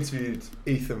actually interviewed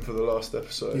Ethan for the last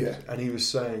episode, and he was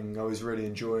saying I was really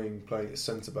enjoying playing at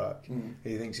centre back.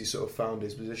 He thinks he's sort of found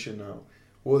his position now.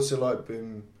 What's it like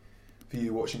been for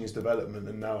you watching his development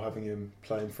and now having him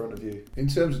play in front of you? In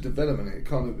terms of development,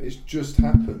 it's just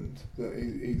happened that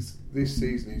he's this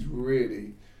season he's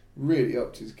really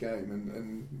upped his game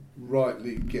and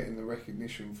rightly getting the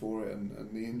recognition for it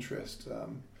and the interest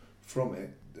from it.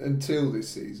 Until this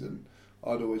season,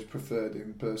 I'd always preferred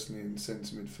him personally in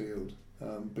centre midfield,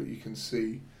 but you can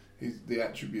see the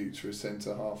attributes for a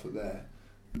centre half are there.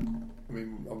 I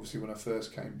mean, obviously when I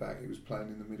first came back, he was playing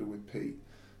in the middle with Pete.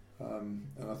 And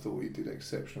I thought he did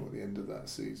exceptional at the end of that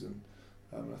season.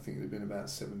 I think it had been about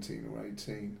 17 or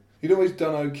 18. He'd always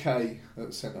done okay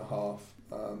at centre half,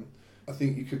 I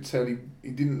think you could tell he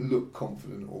didn't look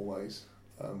confident always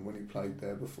when he played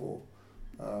there before,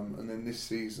 and then this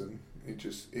season it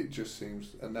just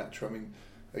seems a natural. I mean,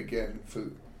 again,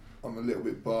 I'm a little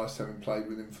bit biased having played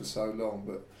with him for so long,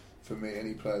 but for me,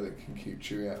 any player that can keep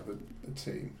Chewy out of a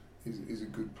team is a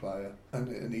good player,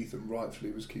 and Ethan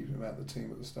rightfully was keeping him out of the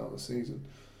team at the start of the season.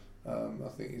 I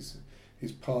think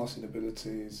his passing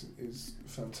ability is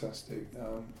fantastic.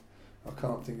 I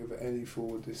can't think of any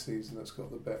forward this season that's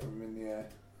got the better of him in the air.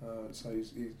 So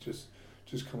he's just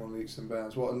come on leaps and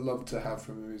bounds. What I'd love to have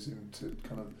from him is him to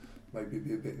kind of maybe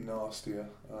be a bit nastier,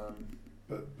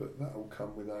 but that will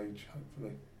come with age,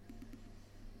 hopefully.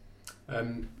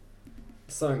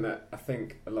 Something that I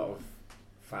think a lot of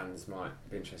fans might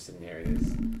be interested in hearing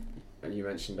is, and you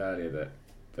mentioned earlier that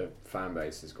the fan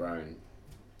base has grown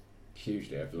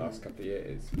hugely over the last couple of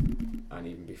years, and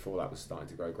even before that was starting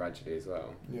to grow gradually as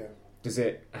well. Yeah.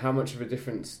 How much of a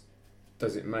difference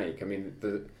does it make? I mean,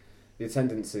 the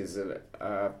attendance is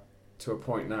to a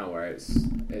point now where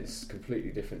it's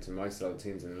completely different to most other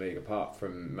teams in the league, apart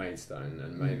from Maidstone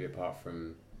and maybe apart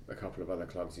from a couple of other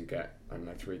clubs. You get, I don't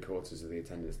know, 3/4 of the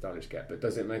attendance Dulwich get, but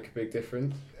does it make a big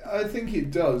difference? I think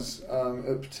it does,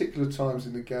 at particular times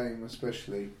in the game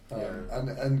especially,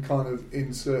 and kind of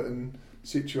in certain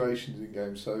situations in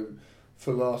games. So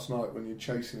for last night when you're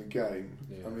chasing a game,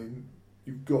 I mean,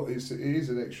 you've got it is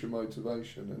an extra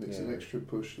motivation, and it's an extra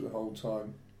push the whole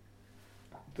time.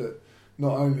 That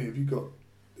not only have you got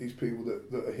these people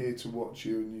that are here to watch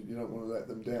you, and you don't want to let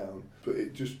them down, but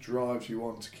it just drives you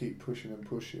on to keep pushing and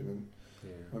pushing. And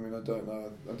I mean, I don't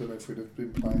know if we'd have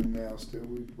been playing now still,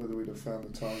 whether we'd have found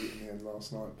the target in the end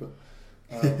last night, but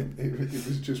it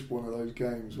was just one of those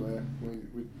games where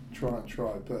we try,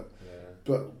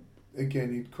 but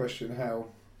again, you'd question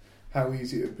how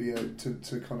easy it would be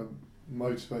to kind of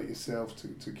motivate yourself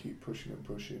to keep pushing and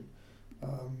pushing.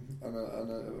 And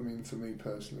I mean, for me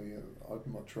personally, I'd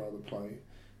much rather play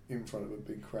in front of a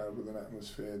big crowd with an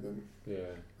atmosphere than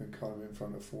kind of in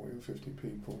front of 40 or 50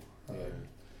 people.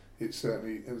 It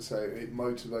certainly, as I say, it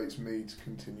motivates me to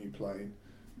continue playing,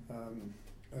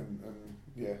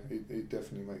 it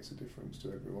definitely makes a difference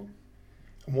to everyone.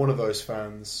 One of those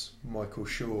fans, Michael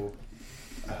Shaw,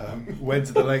 went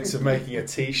to the lengths of making a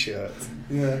T-shirt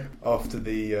after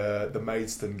the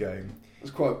Maidstone game. It's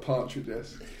quite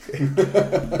Partridge-esque.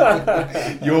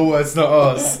 Your words, not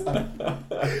ours.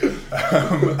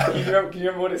 Can you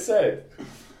remember what it said?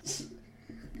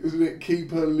 Isn't it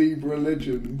Keeper Libra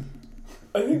Legend?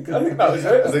 I think that was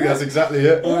it. I think that's exactly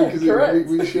it. Because correct.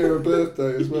 We share a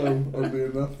birthday as well, oddly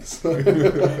enough. So.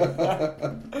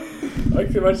 I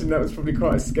can imagine that was probably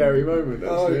quite a scary moment,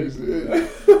 actually.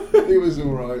 It was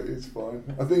alright, it's fine.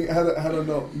 I think had I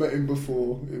not met him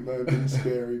before, it may have been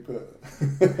scary, but...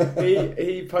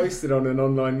 he posted on an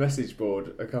online message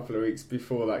board a couple of weeks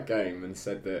before that game and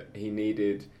said that he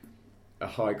needed a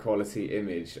high quality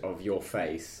image of your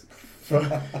face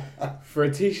for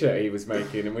a T-shirt he was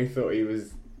making, and we thought he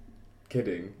was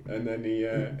kidding, and then he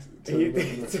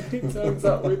turns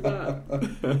up with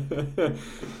that.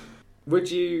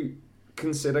 Would you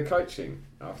consider coaching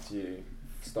after you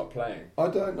stop playing? I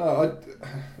don't know.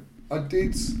 I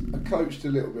coached a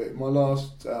little bit. My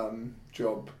last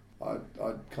job, I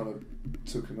kind of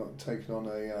taken on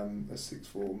a sixth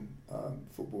form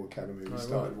football academy. We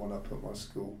started one up at my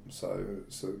school, so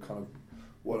kind of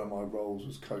one of my roles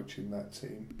was coaching that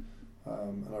team,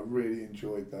 and I really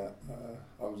enjoyed that.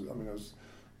 I was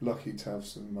lucky to have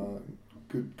some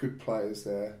good players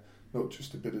there, not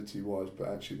just ability wise, but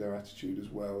actually their attitude as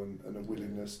well, and a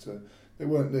willingness to. They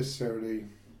weren't necessarily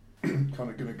kind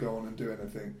of going to go on and do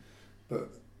anything, but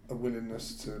a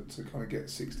willingness to kind of get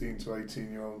 16 to 18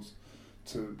 year olds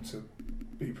to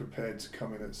be prepared to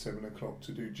come in at 7 o'clock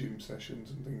to do gym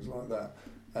sessions and things like that,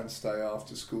 and stay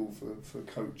after school for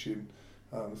coaching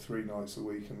 3 nights a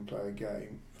week and play a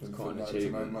game for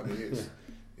no money.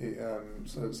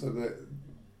 So that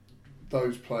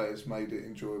those players made it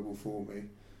enjoyable for me.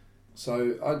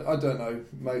 So I don't know,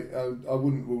 mate. I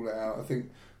wouldn't rule it out. I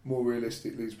think more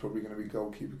realistically, it's probably going to be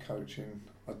goalkeeper coaching.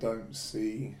 I don't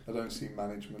see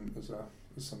management as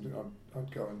something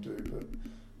I'd go and do,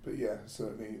 but yeah,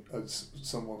 certainly as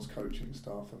someone's coaching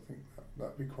staff, I think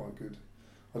that'd be quite good.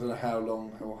 I don't know how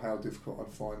long or how difficult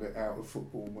I'd find it out of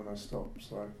football when I stop.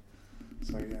 So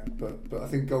yeah, but I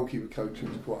think goalkeeper coaching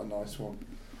is quite a nice one.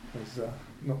 There's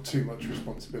not too much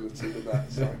responsibility with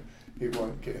that, so it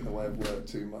won't get in the way of work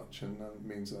too much, and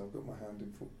means that I've got my hand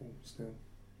in football still.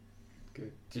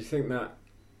 Good. Do you think that,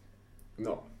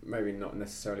 maybe not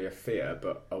necessarily a fear,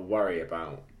 but a worry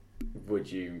about would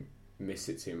you miss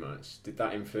it too much? Did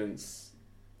that influence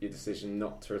your decision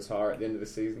not to retire at the end of the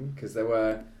season? Because there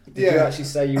were. Did you actually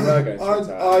say you were going to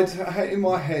retire? In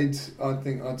my head, I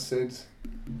think I'd said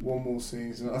one more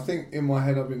season. I think in my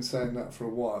head I've been saying that for a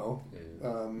while.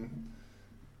 Yeah.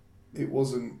 It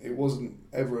wasn't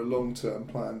ever a long-term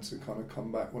plan to kind of come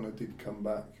back when I did come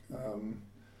back.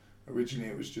 Originally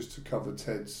it was just to cover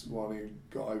Ted's while he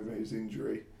got over his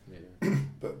injury. Yeah.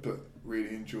 but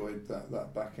really enjoyed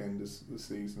that back end of the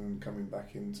season, and coming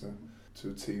back into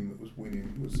a team that was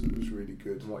winning was really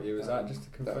good. And what year was that, just to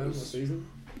confirm? What season?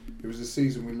 It was the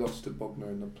season we lost to Bognor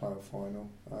in the playoff final.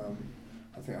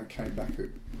 I think I came back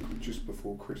just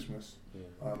before Christmas.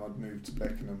 Yeah. I'd moved to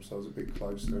Beckenham, so I was a bit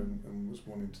closer and was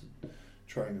wanting to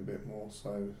train a bit more,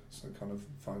 so kind of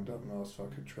phoned up and asked if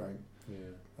I could train.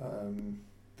 Yeah.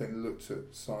 Then looked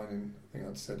at signing. I think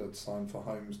I'd said I'd sign for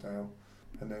Holmesdale,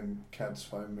 and then Cads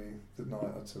phoned me the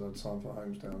night I'd said I'd sign for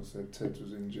Holmesdale and said Ted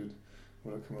was injured,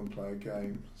 would I come and play a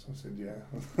game? So I said yeah.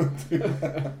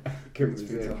 Couldn't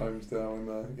to Holmesdale,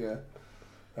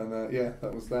 and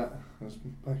that was that. I was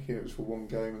back here. It was for one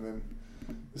game, and then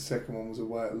the second one was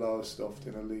away at Lowestoft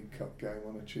in a League Cup game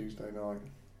on a Tuesday night.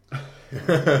 I'm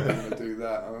going to do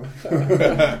that.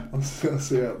 I'll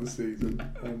see out the season,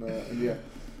 and yeah.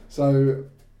 So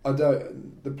I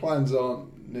don't. The plans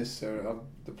aren't necessary.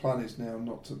 The plan is now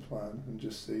not to plan and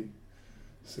just see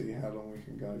how long we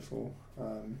can go for.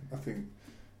 I think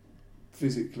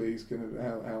physically he's going to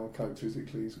how I cope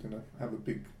physically is going to have a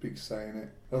big say in it.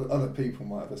 Other people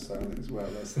might have a say in it as well.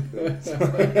 That's the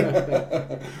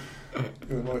thing.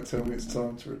 They might tell me it's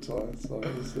time to retire. So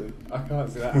we'll see. I can't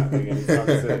see that happening anytime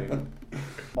soon.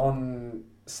 On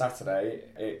Saturday,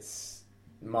 it's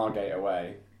Margate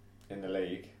away in the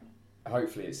league.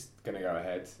 Hopefully, it's going to go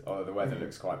ahead. Although the weather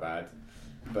looks quite bad.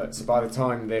 But so by the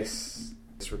time this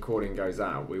recording goes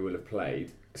out, we will have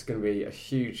played. It's going to be a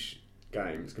huge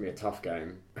game. It's going to be a tough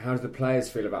game. How do the players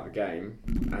feel about the game,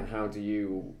 and how do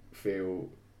you feel?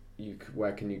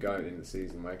 Where can you go in the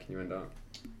season? Where can you end up?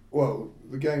 Well,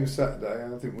 the game's Saturday,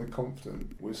 and I think we're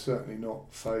confident. We're certainly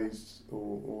not fazed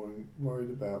or worried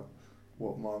about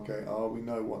what Margate are. We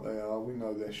know what they are. We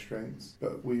know their strengths,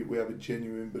 but we have a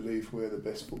genuine belief we're the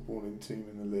best footballing team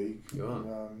in the league. You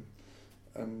are.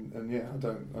 And yeah, I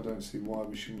don't see why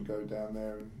we shouldn't go down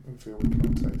there and feel we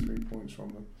can't take 3 points from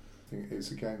them. I think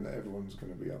it's a game that everyone's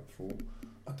going to be up for.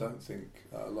 I don't think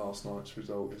last night's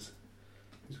result is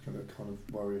going to kind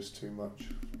of worry us too much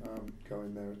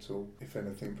going there at all. If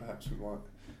anything, perhaps it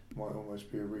might almost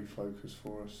be a refocus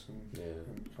for us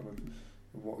and kind of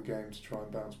what a game to try and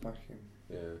bounce back in.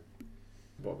 Yeah.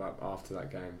 What about after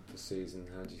that game, the season?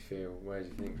 How do you feel? Where do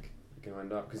you think you're going to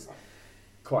end up? Because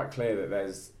quite clear that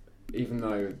there's, even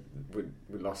though we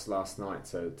lost last night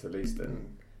to Leiston,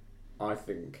 I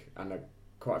think, and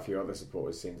quite a few other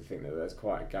supporters seem to think that there's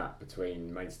quite a gap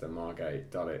between Maidstone,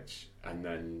 Margate, Dulwich, and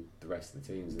then the rest of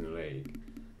the teams in the league.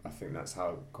 I think that's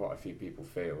how quite a few people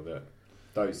feel, that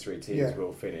those three teams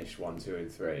will finish 1, 2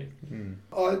 and 3.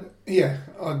 I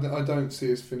don't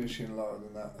see us finishing lower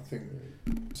than that. I think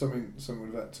something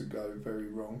would have had to go very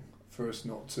wrong for us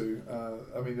not to.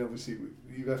 I mean, obviously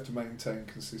you have to maintain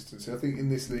consistency. I think in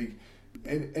this league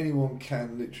anyone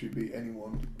can literally beat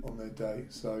anyone on their day,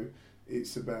 so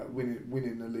it's about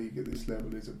winning the league at this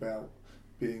level is about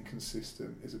being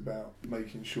consistent, is about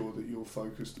making sure that you're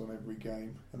focused on every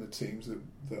game, and the teams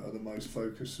that are the most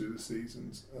focused through the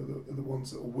seasons are the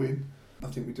ones that will win. I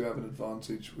think we do have an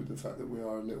advantage with the fact that we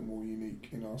are a little more unique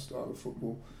in our style of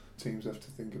football. Teams have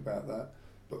to think about that,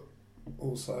 but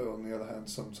also on the other hand,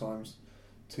 sometimes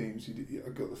teams, I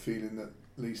got the feeling that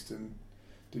Leiston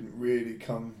didn't really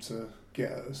come to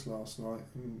get at us last night,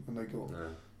 and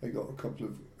they got a couple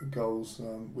of goals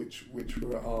which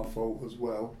were at our fault as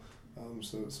well.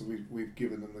 So we've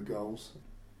given them the goals,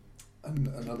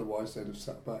 and otherwise they'd have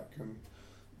sat back and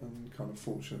kind of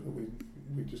fortunate that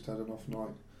we just had an off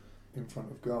night in front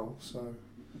of goal.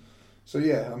 So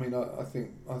yeah, I mean I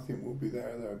think we'll be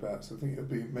there or thereabouts. I think it'll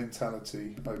be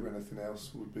mentality over anything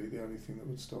else would be the only thing that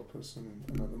would stop us, and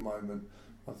at the moment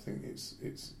I think it's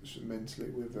mentally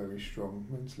we're very strong.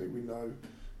 Mentally we know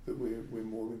that we're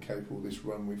more than capable. This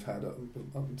run we've had up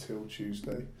until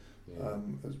Tuesday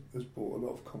has brought a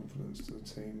lot of confidence to the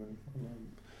team,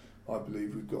 and I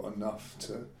believe we've got enough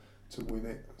to win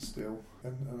it still,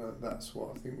 and that's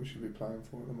what I think we should be playing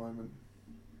for at the moment.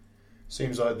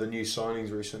 Seems like the new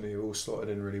signings recently have all slotted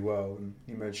in really well, and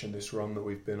you mentioned this run that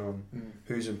we've been on.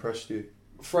 Who's impressed you?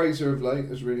 Fraser of late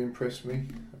has really impressed me.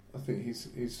 I think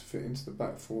he's fit into the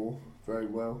back four very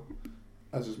well,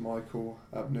 as is Michael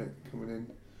Abnett coming in.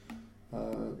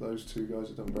 Those two guys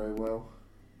have done very well.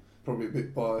 Probably a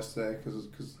bit biased there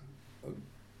because I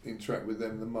interact with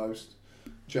them the most.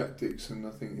 Jack Dixon, I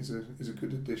think, is a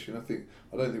good addition. I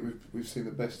don't think we've seen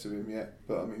the best of him yet,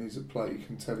 but I mean, he's a player. You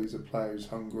can tell he's a player who's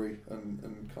hungry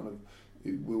and kind of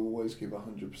will always give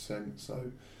 100%.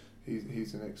 So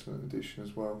he's an excellent addition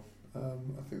as well. I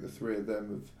think the three of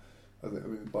them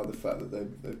by the fact that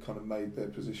they've kind of made their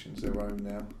positions their own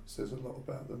now, says a lot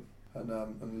about them.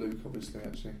 And Luke, obviously,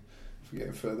 actually, if we're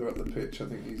getting further up the pitch, I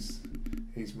think he's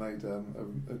made a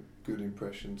good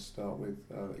impression to start with.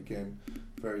 Again,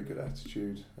 very good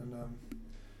attitude, and I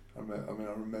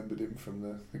remembered him from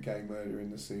the game earlier in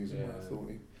the season where I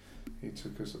thought he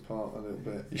took us apart a little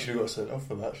bit. You should have got sent off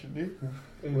for that, shouldn't you?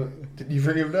 Didn't you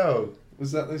bring him down?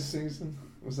 Was that this season?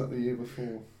 Was that the year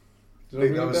before? Did I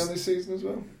bring him down this season as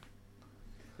well?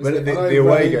 When the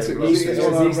away game.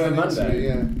 Easter Monday.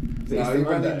 Yeah. No, he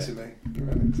ran into me.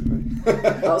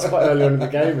 That was quite early on in the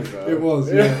game as well. It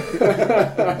was, yeah.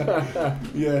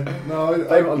 Yeah. No,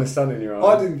 blame it on the sun in your eye.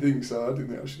 I didn't think so. I didn't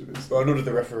think I should have been. Well, nor did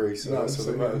the referee, so that's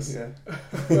what matters. Yeah.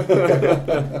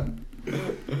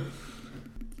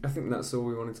 I think that's all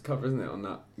we wanted to cover, isn't it, on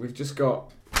that? We've just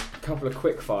got a couple of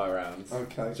quick fire rounds.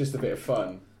 Okay. Just a bit of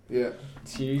fun. Yeah.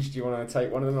 It's huge. Do you want to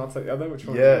take one of them? I'll take the other. Which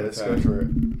one? Yeah, let's go for it.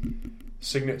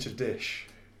 Signature dish.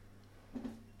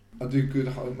 I do good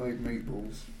homemade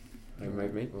meatballs.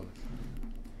 Homemade meatballs.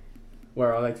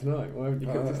 Where are they tonight? Why haven't you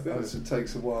cooked this It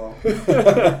takes a while.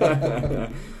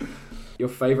 Your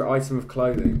favourite item of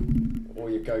clothing or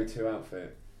your go-to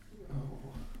outfit?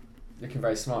 Looking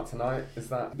very smart tonight. Is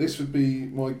that? This would be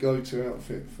my go-to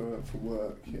outfit for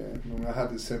work. Yeah, I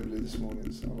had assembly this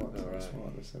morning, so I like to be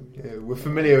smart assembly. Yeah, we're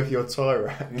familiar with your tie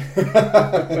rack.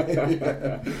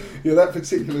 Yeah, that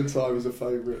particular tie was a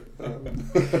favourite.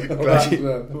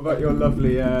 What about your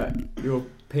lovely, your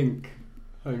pink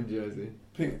home jersey?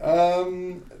 Pink.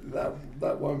 That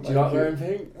won't. Do you like wearing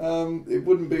pink? It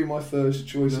wouldn't be my first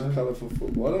choice of colour for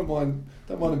football. I don't mind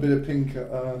a bit of pink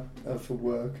for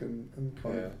work and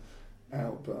kind of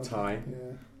out, but tie.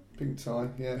 Yeah, pink tie.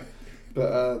 Yeah,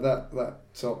 but that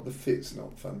top, the fit's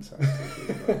not fantastic.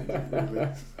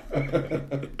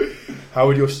 How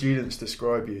would your students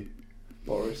describe you?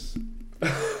 Boris.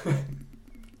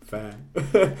 Fair.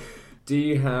 Do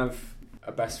you have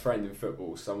a best friend in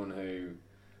football? Someone who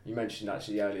you mentioned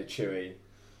actually earlier, Chewy.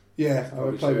 Yeah,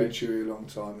 I played with Chewy a long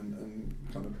time and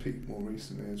kind of Pete more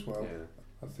recently as well. Yeah.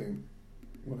 I think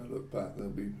when I look back,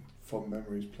 there'll be fond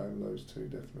memories playing with those two,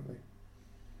 definitely.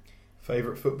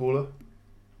 Favourite footballer?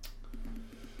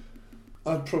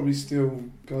 I'd probably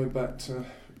still go back to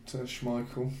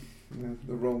Schmeichel,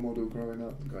 the role model growing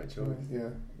up. Great choice. Yeah,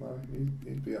 no,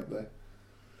 he'd be up there.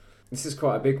 This is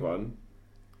quite a big one.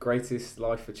 Greatest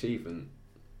life achievement?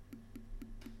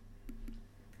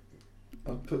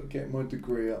 I'd get my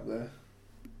degree up there.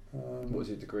 What was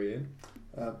your degree in?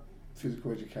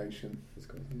 Physical education.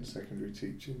 And secondary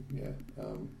teaching, yeah.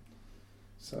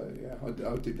 So yeah, I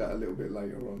did that a little bit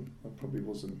later on. I probably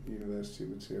wasn't university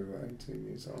material at 18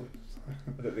 years old.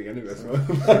 I don't think any of us were.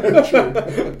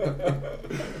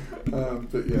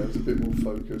 But yeah, I was a bit more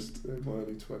focused in my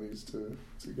early 20s to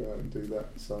go out and do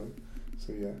that. So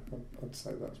yeah, I'd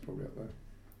say that's probably up there.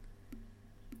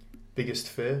 Biggest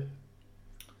fear?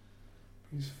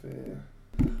 Biggest fear?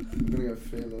 I'm going to go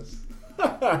fearless.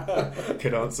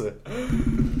 Good answer.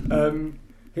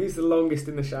 Who's the longest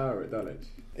in the shower at Dulwich?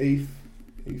 Eve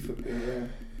would be, yeah.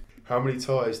 How many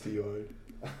ties do you own?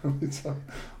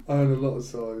 I own a lot of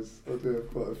ties. I do have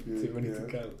quite a few. Too many to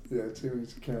count. Yeah, too many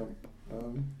to count.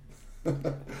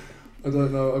 I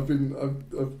don't know. I've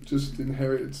just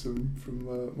inherited some from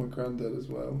my granddad as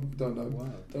well. Don't know.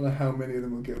 Wow. Don't know how many of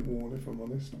them will get worn if I'm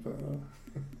honest, but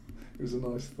it was a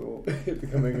nice thought.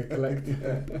 Becoming a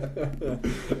collector.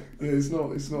 Yeah, it's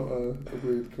not a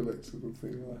weird collectible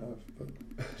thing I have, but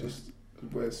just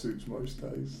wear suits most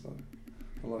days. So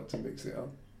I like to mix it up.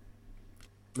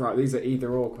 Right, these are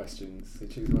either or questions. So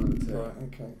choose one of the two. Right,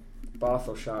 okay. Bath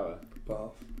or shower?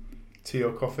 Bath. Tea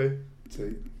or coffee?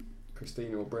 Tea.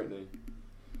 Christina or Brittany?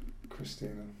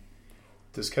 Christina.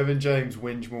 Does Kevin James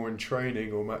whinge more in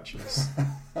training or matches?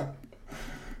 I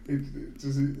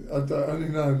only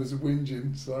know him as a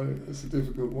whinging, so it's a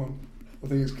difficult one. I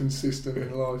think it's consistent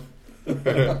in life.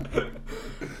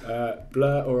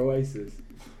 Blur or Oasis?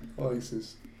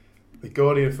 Oasis. The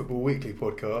Guardian Football Weekly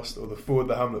podcast or the Forward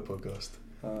the Hamlet podcast?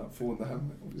 Forward the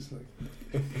Hamlet, obviously.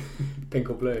 Pink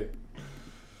or blue?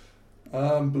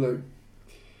 Blue.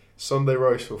 Sunday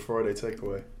roast or Friday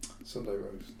takeaway? Sunday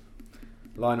roast.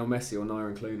 Lionel Messi or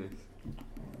Nyron Clunis?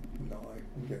 9.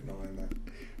 We'll get 9 there.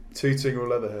 Tooting or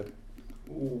Leatherhead?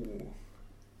 Ooh.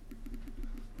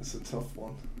 That's a tough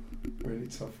one. Really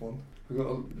tough one. I've got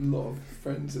a lot of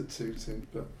friends at Tooting,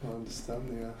 but I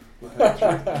understand the hatred.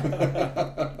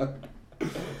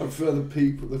 prefer the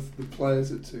people, the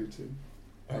players at Tooting.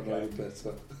 I know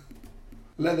better.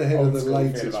 Leatherhead are the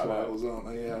latest Wales, aren't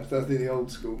they? Yeah, I think the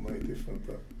old school may differ,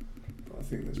 but I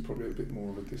think there's probably a bit more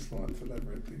of a dislike for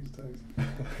Leatherhead these days.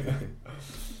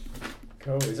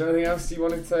 Cool. Is there anything else you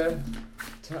wanted to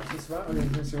chat to us about?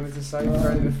 Anything else you wanted to say for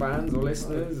any of the fans or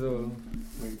listeners? Or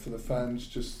I mean, for the fans,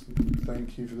 just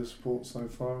thank you for the support so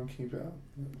far and keep it up.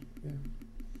 Yeah.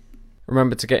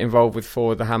 Remember to get involved with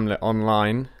Forward the Hamlet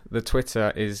online. The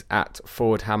Twitter is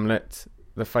 @ForwardHamlet.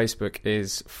 The Facebook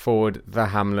is Forward the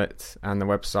Hamlet, and the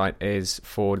website is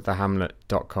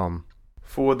forwardthehamlet.com.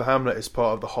 Forward the Hamlet is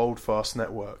part of the Holdfast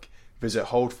Network. Visit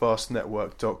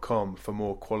holdfastnetwork.com for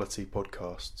more quality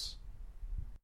podcasts.